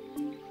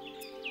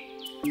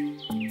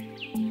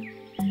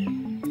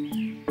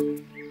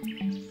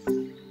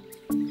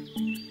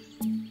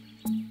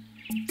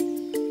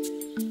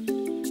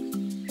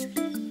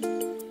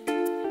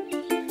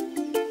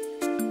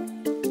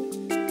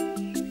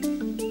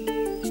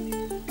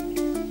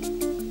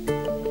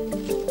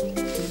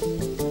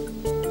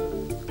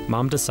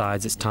 Mom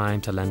decides it's time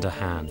to lend a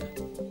hand.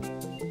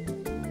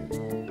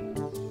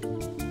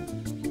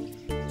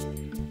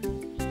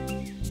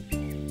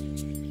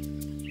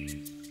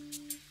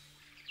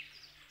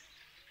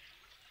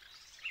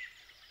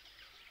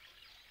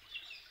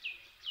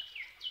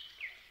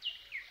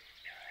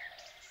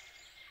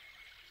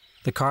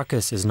 The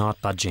carcass is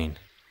not budging.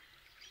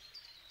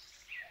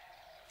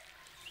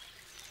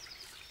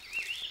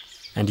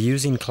 And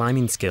using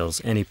climbing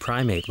skills any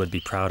primate would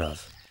be proud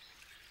of.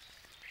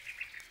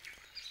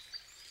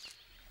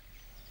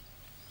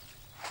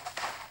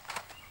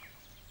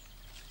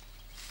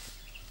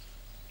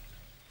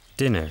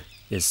 Dinner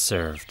is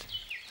served.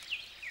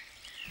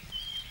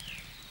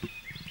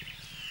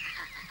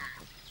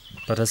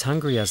 But as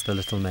hungry as the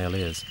little male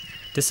is,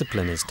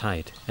 discipline is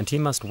tight, and he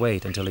must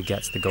wait until he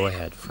gets the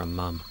go-ahead from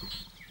Mum.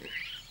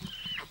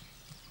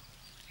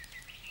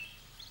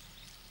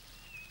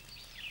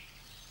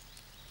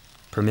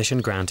 Permission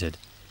granted.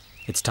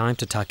 It's time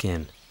to tuck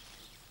in.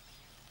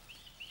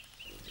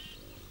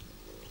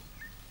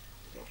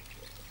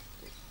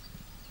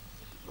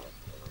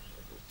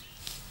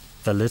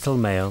 The little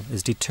male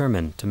is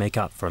determined to make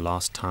up for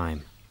lost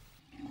time.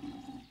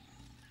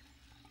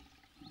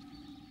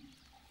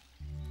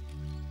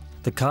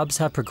 The cubs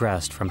have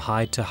progressed from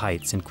height to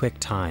heights in quick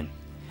time,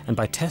 and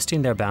by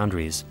testing their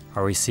boundaries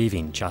are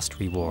receiving just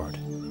reward.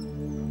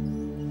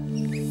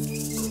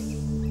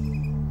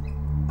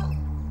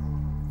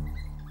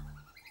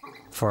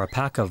 For a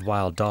pack of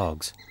wild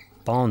dogs,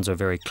 bonds are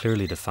very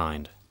clearly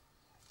defined.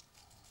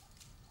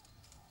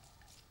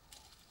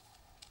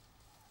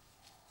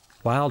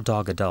 Wild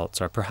dog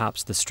adults are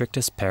perhaps the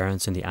strictest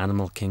parents in the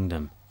animal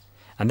kingdom,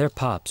 and their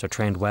pups are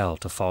trained well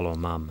to follow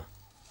mum.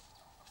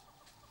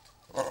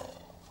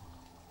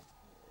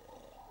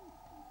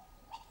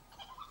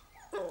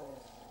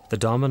 The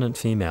dominant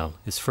female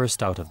is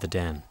first out of the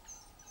den.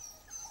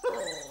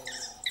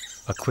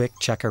 A quick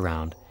check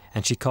around,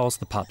 and she calls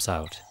the pups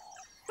out.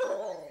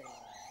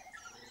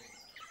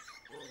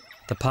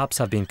 The pups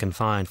have been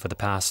confined for the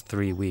past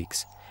 3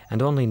 weeks,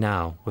 and only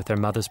now, with their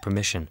mother's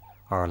permission,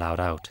 are allowed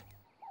out.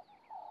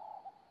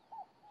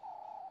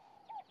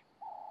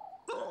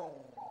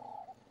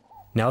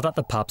 Now that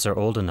the pups are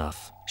old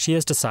enough, she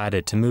has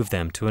decided to move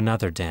them to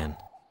another den.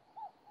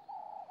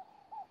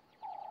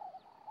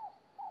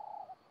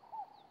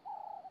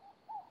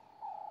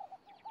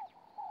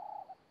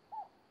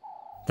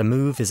 The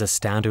move is a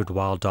standard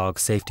wild dog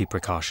safety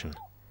precaution.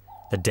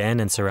 The den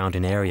and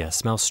surrounding area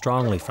smell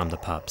strongly from the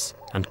pups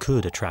and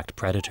could attract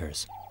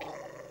predators.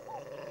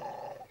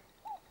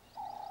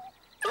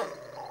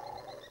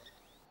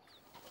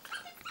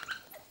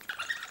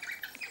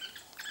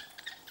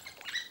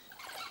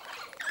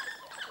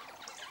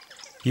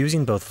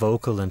 Using both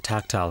vocal and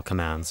tactile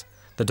commands,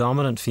 the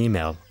dominant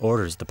female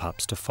orders the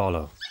pups to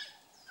follow.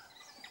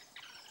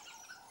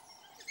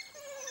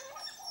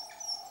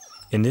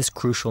 In this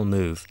crucial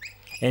move,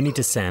 any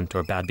dissent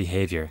or bad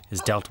behavior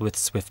is dealt with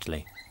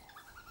swiftly.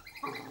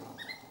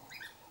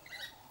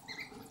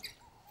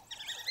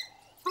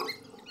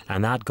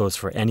 And that goes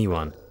for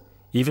anyone,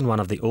 even one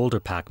of the older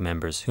pack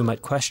members who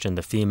might question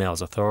the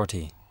female's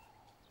authority.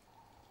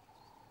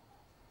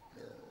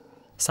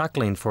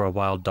 Suckling for a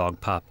wild dog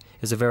pup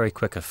is a very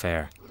quick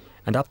affair,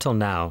 and up till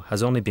now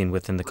has only been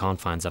within the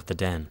confines of the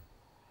den.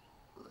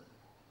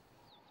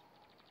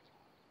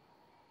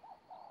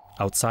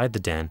 Outside the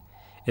den,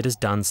 it is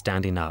done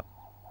standing up,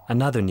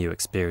 another new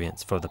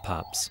experience for the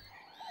pups.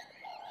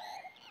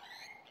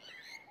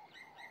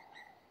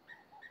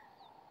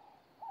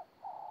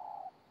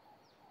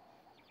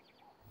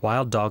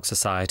 Wild dog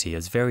society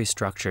is very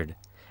structured,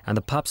 and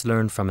the pups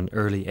learn from an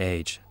early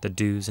age the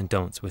do's and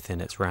don'ts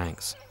within its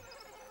ranks.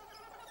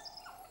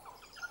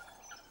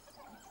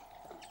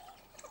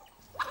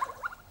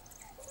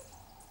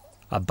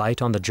 A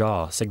bite on the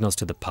jaw signals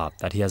to the pup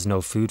that he has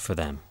no food for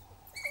them.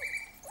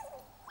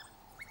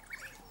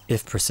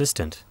 If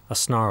persistent, a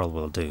snarl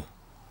will do.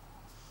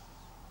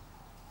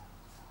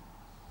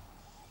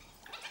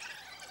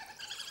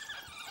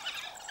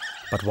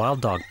 But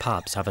wild dog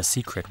pups have a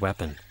secret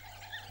weapon.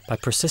 By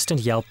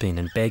persistent yelping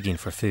and begging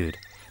for food,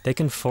 they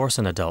can force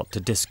an adult to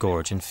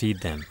disgorge and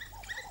feed them.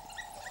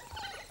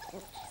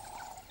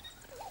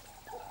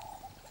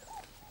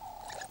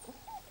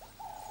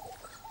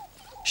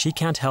 She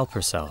can't help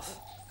herself,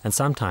 and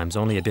sometimes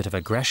only a bit of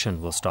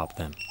aggression will stop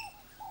them.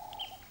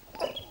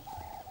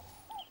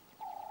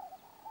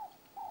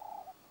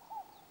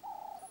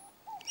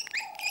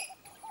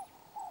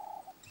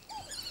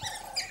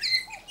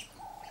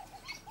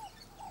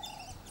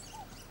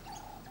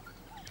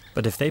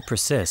 But if they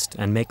persist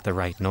and make the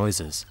right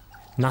noises,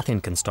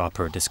 nothing can stop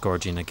her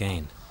disgorging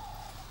again.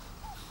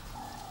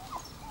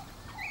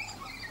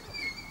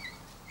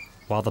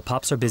 While the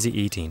pups are busy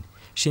eating,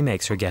 she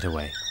makes her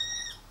getaway.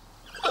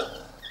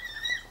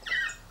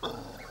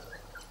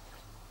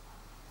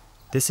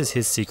 This is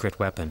his secret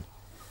weapon,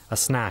 a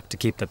snack to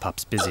keep the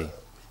pups busy.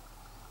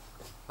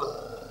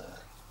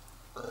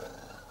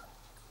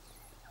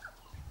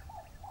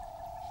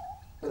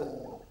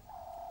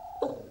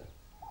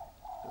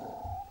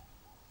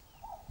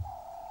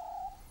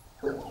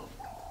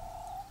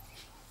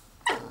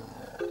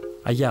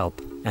 A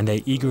yelp, and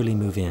they eagerly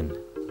move in.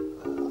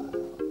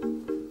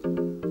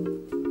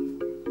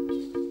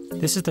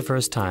 This is the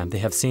first time they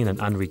have seen an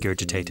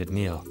unregurgitated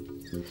meal,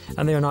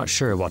 and they are not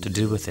sure what to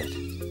do with it.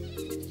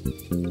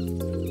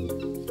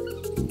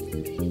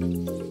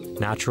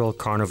 Natural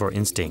carnivore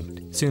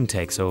instinct soon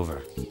takes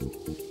over.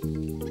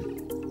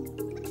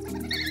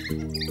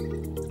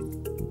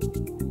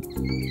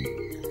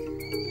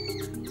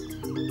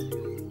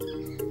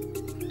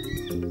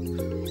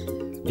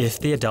 If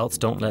the adults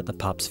don't let the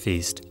pups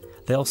feast,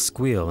 they'll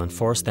squeal and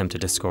force them to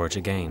disgorge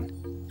again.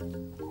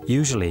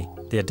 Usually,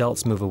 the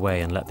adults move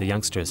away and let the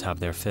youngsters have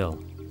their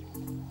fill.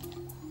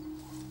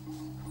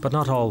 But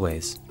not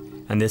always,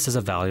 and this is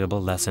a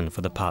valuable lesson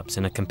for the pups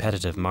in a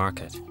competitive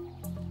market.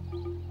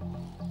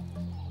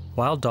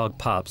 Wild dog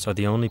pups are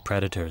the only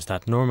predators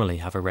that normally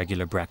have a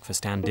regular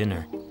breakfast and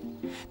dinner.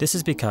 This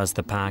is because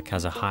the pack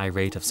has a high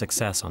rate of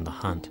success on the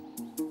hunt.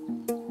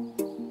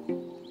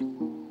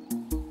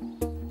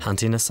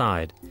 Hunting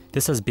aside,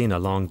 this has been a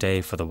long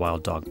day for the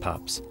wild dog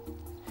pups.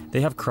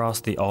 They have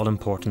crossed the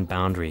all-important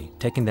boundary,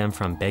 taking them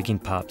from begging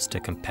pups to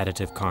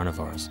competitive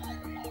carnivores.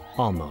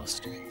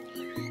 Almost.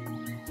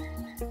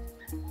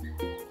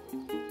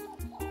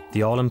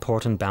 The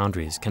all-important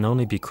boundaries can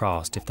only be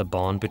crossed if the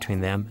bond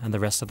between them and the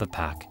rest of the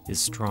pack is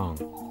strong.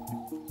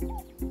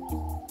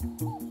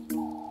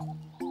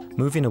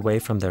 Moving away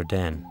from their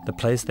den, the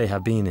place they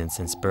have been in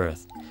since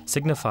birth,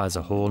 signifies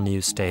a whole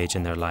new stage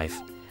in their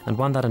life, and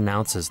one that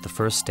announces the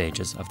first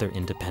stages of their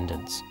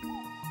independence.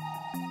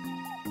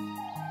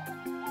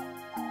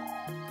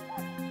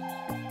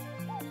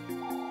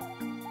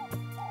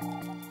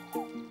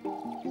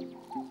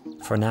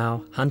 For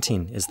now,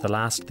 hunting is the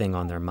last thing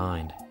on their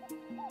mind.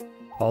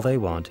 All they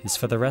want is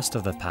for the rest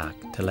of the pack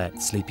to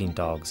let sleeping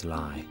dogs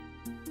lie.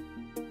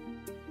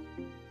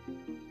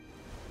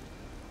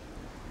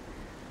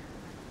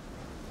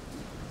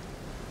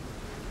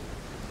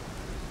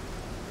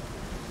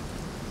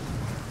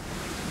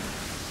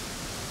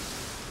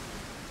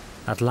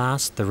 At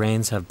last, the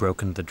rains have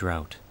broken the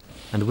drought,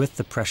 and with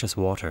the precious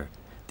water,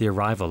 the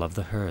arrival of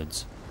the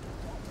herds.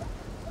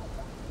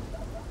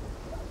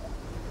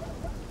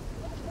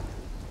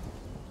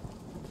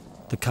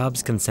 The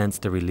cubs can sense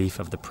the relief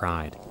of the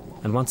pride,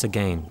 and once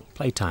again,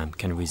 playtime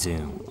can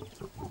resume.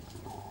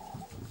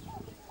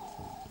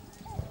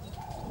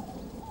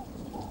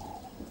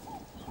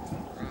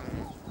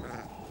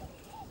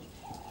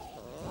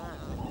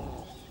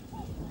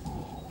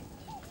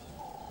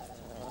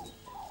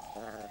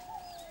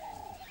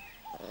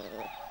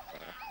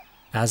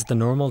 As the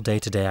normal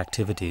day-to-day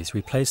activities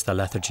replace the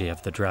lethargy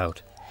of the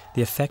drought,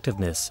 the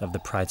effectiveness of the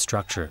pride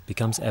structure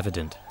becomes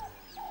evident.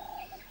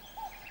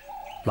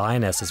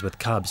 Lionesses with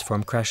cubs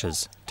form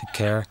creches to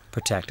care,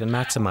 protect, and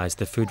maximize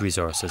the food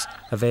resources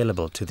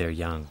available to their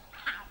young.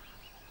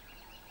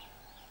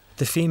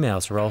 The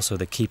females are also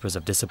the keepers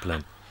of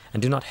discipline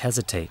and do not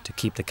hesitate to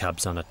keep the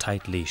cubs on a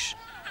tight leash.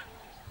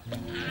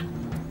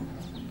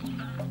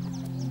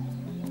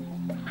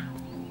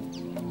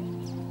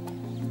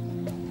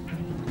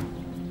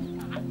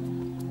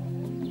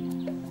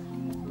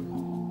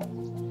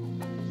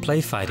 Play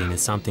fighting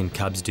is something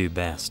cubs do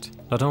best.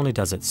 Not only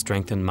does it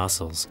strengthen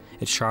muscles,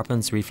 it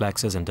sharpens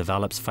reflexes and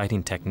develops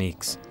fighting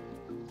techniques.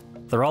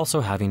 They're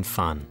also having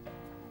fun,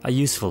 a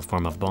useful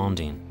form of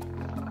bonding.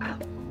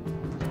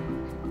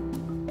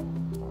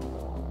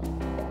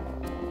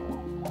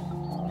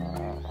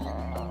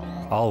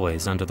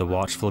 Always under the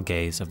watchful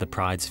gaze of the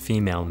pride's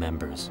female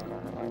members.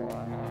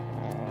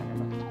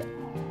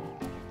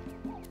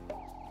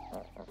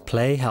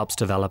 Play helps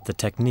develop the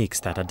techniques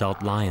that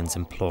adult lions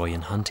employ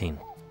in hunting.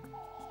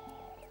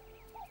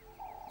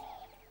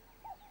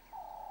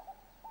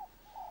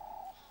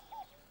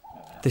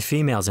 The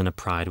females in a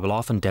pride will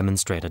often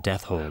demonstrate a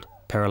death hold,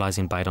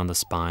 paralyzing bite on the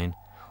spine,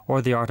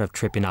 or the art of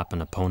tripping up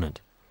an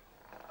opponent.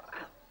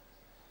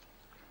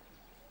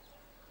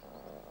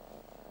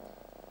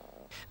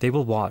 They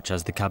will watch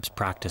as the cubs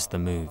practice the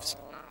moves.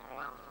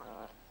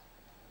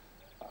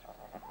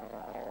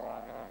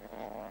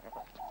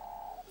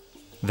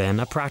 Then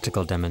a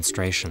practical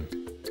demonstration.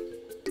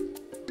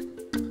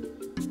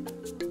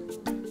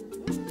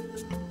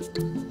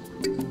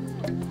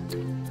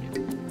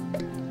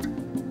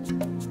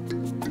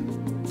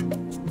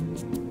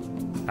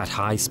 At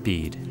high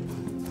speed.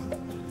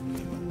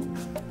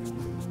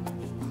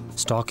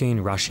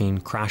 Stalking, rushing,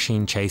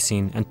 crashing,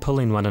 chasing, and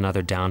pulling one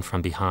another down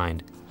from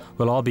behind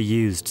will all be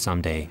used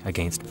someday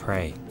against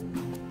prey.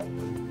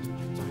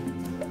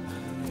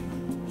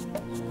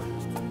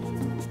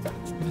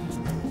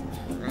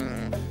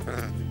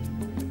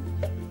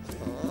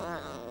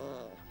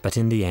 But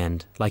in the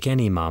end, like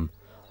any mum,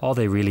 all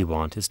they really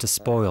want is to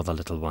spoil the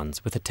little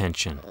ones with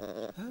attention.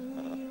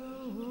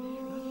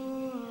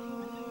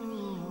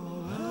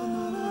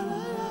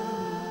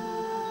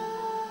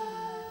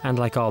 And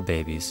like all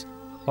babies,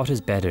 what is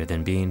better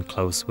than being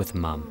close with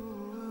mum?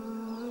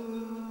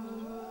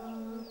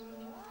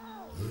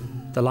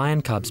 The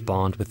lion cubs'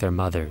 bond with their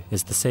mother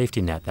is the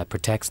safety net that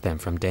protects them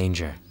from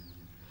danger.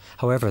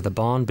 However, the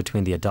bond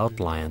between the adult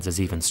lions is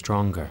even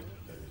stronger.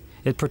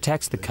 It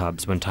protects the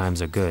cubs when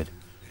times are good,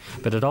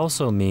 but it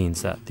also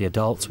means that the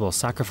adults will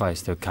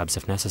sacrifice their cubs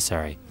if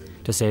necessary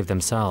to save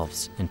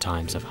themselves in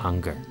times of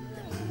hunger.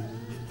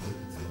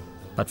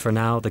 But for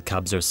now, the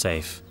cubs are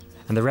safe,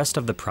 and the rest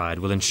of the pride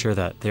will ensure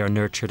that they are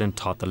nurtured and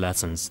taught the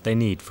lessons they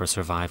need for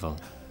survival.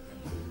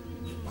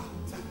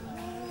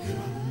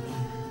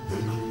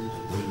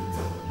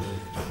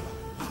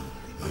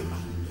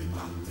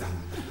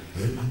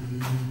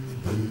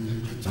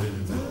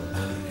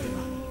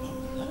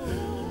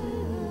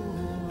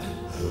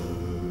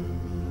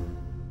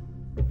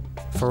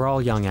 For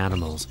all young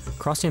animals,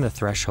 crossing the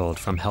threshold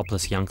from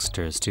helpless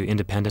youngsters to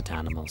independent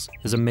animals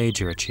is a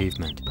major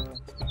achievement.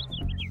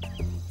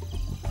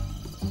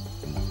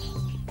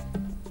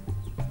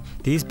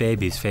 These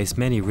babies face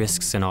many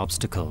risks and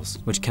obstacles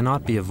which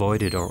cannot be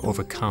avoided or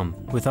overcome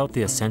without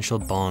the essential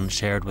bond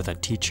shared with a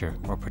teacher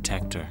or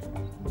protector.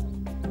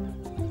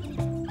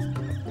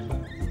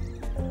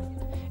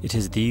 It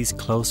is these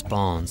close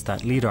bonds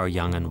that lead our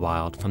young and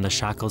wild from the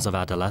shackles of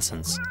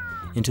adolescence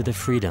into the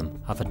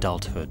freedom of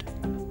adulthood.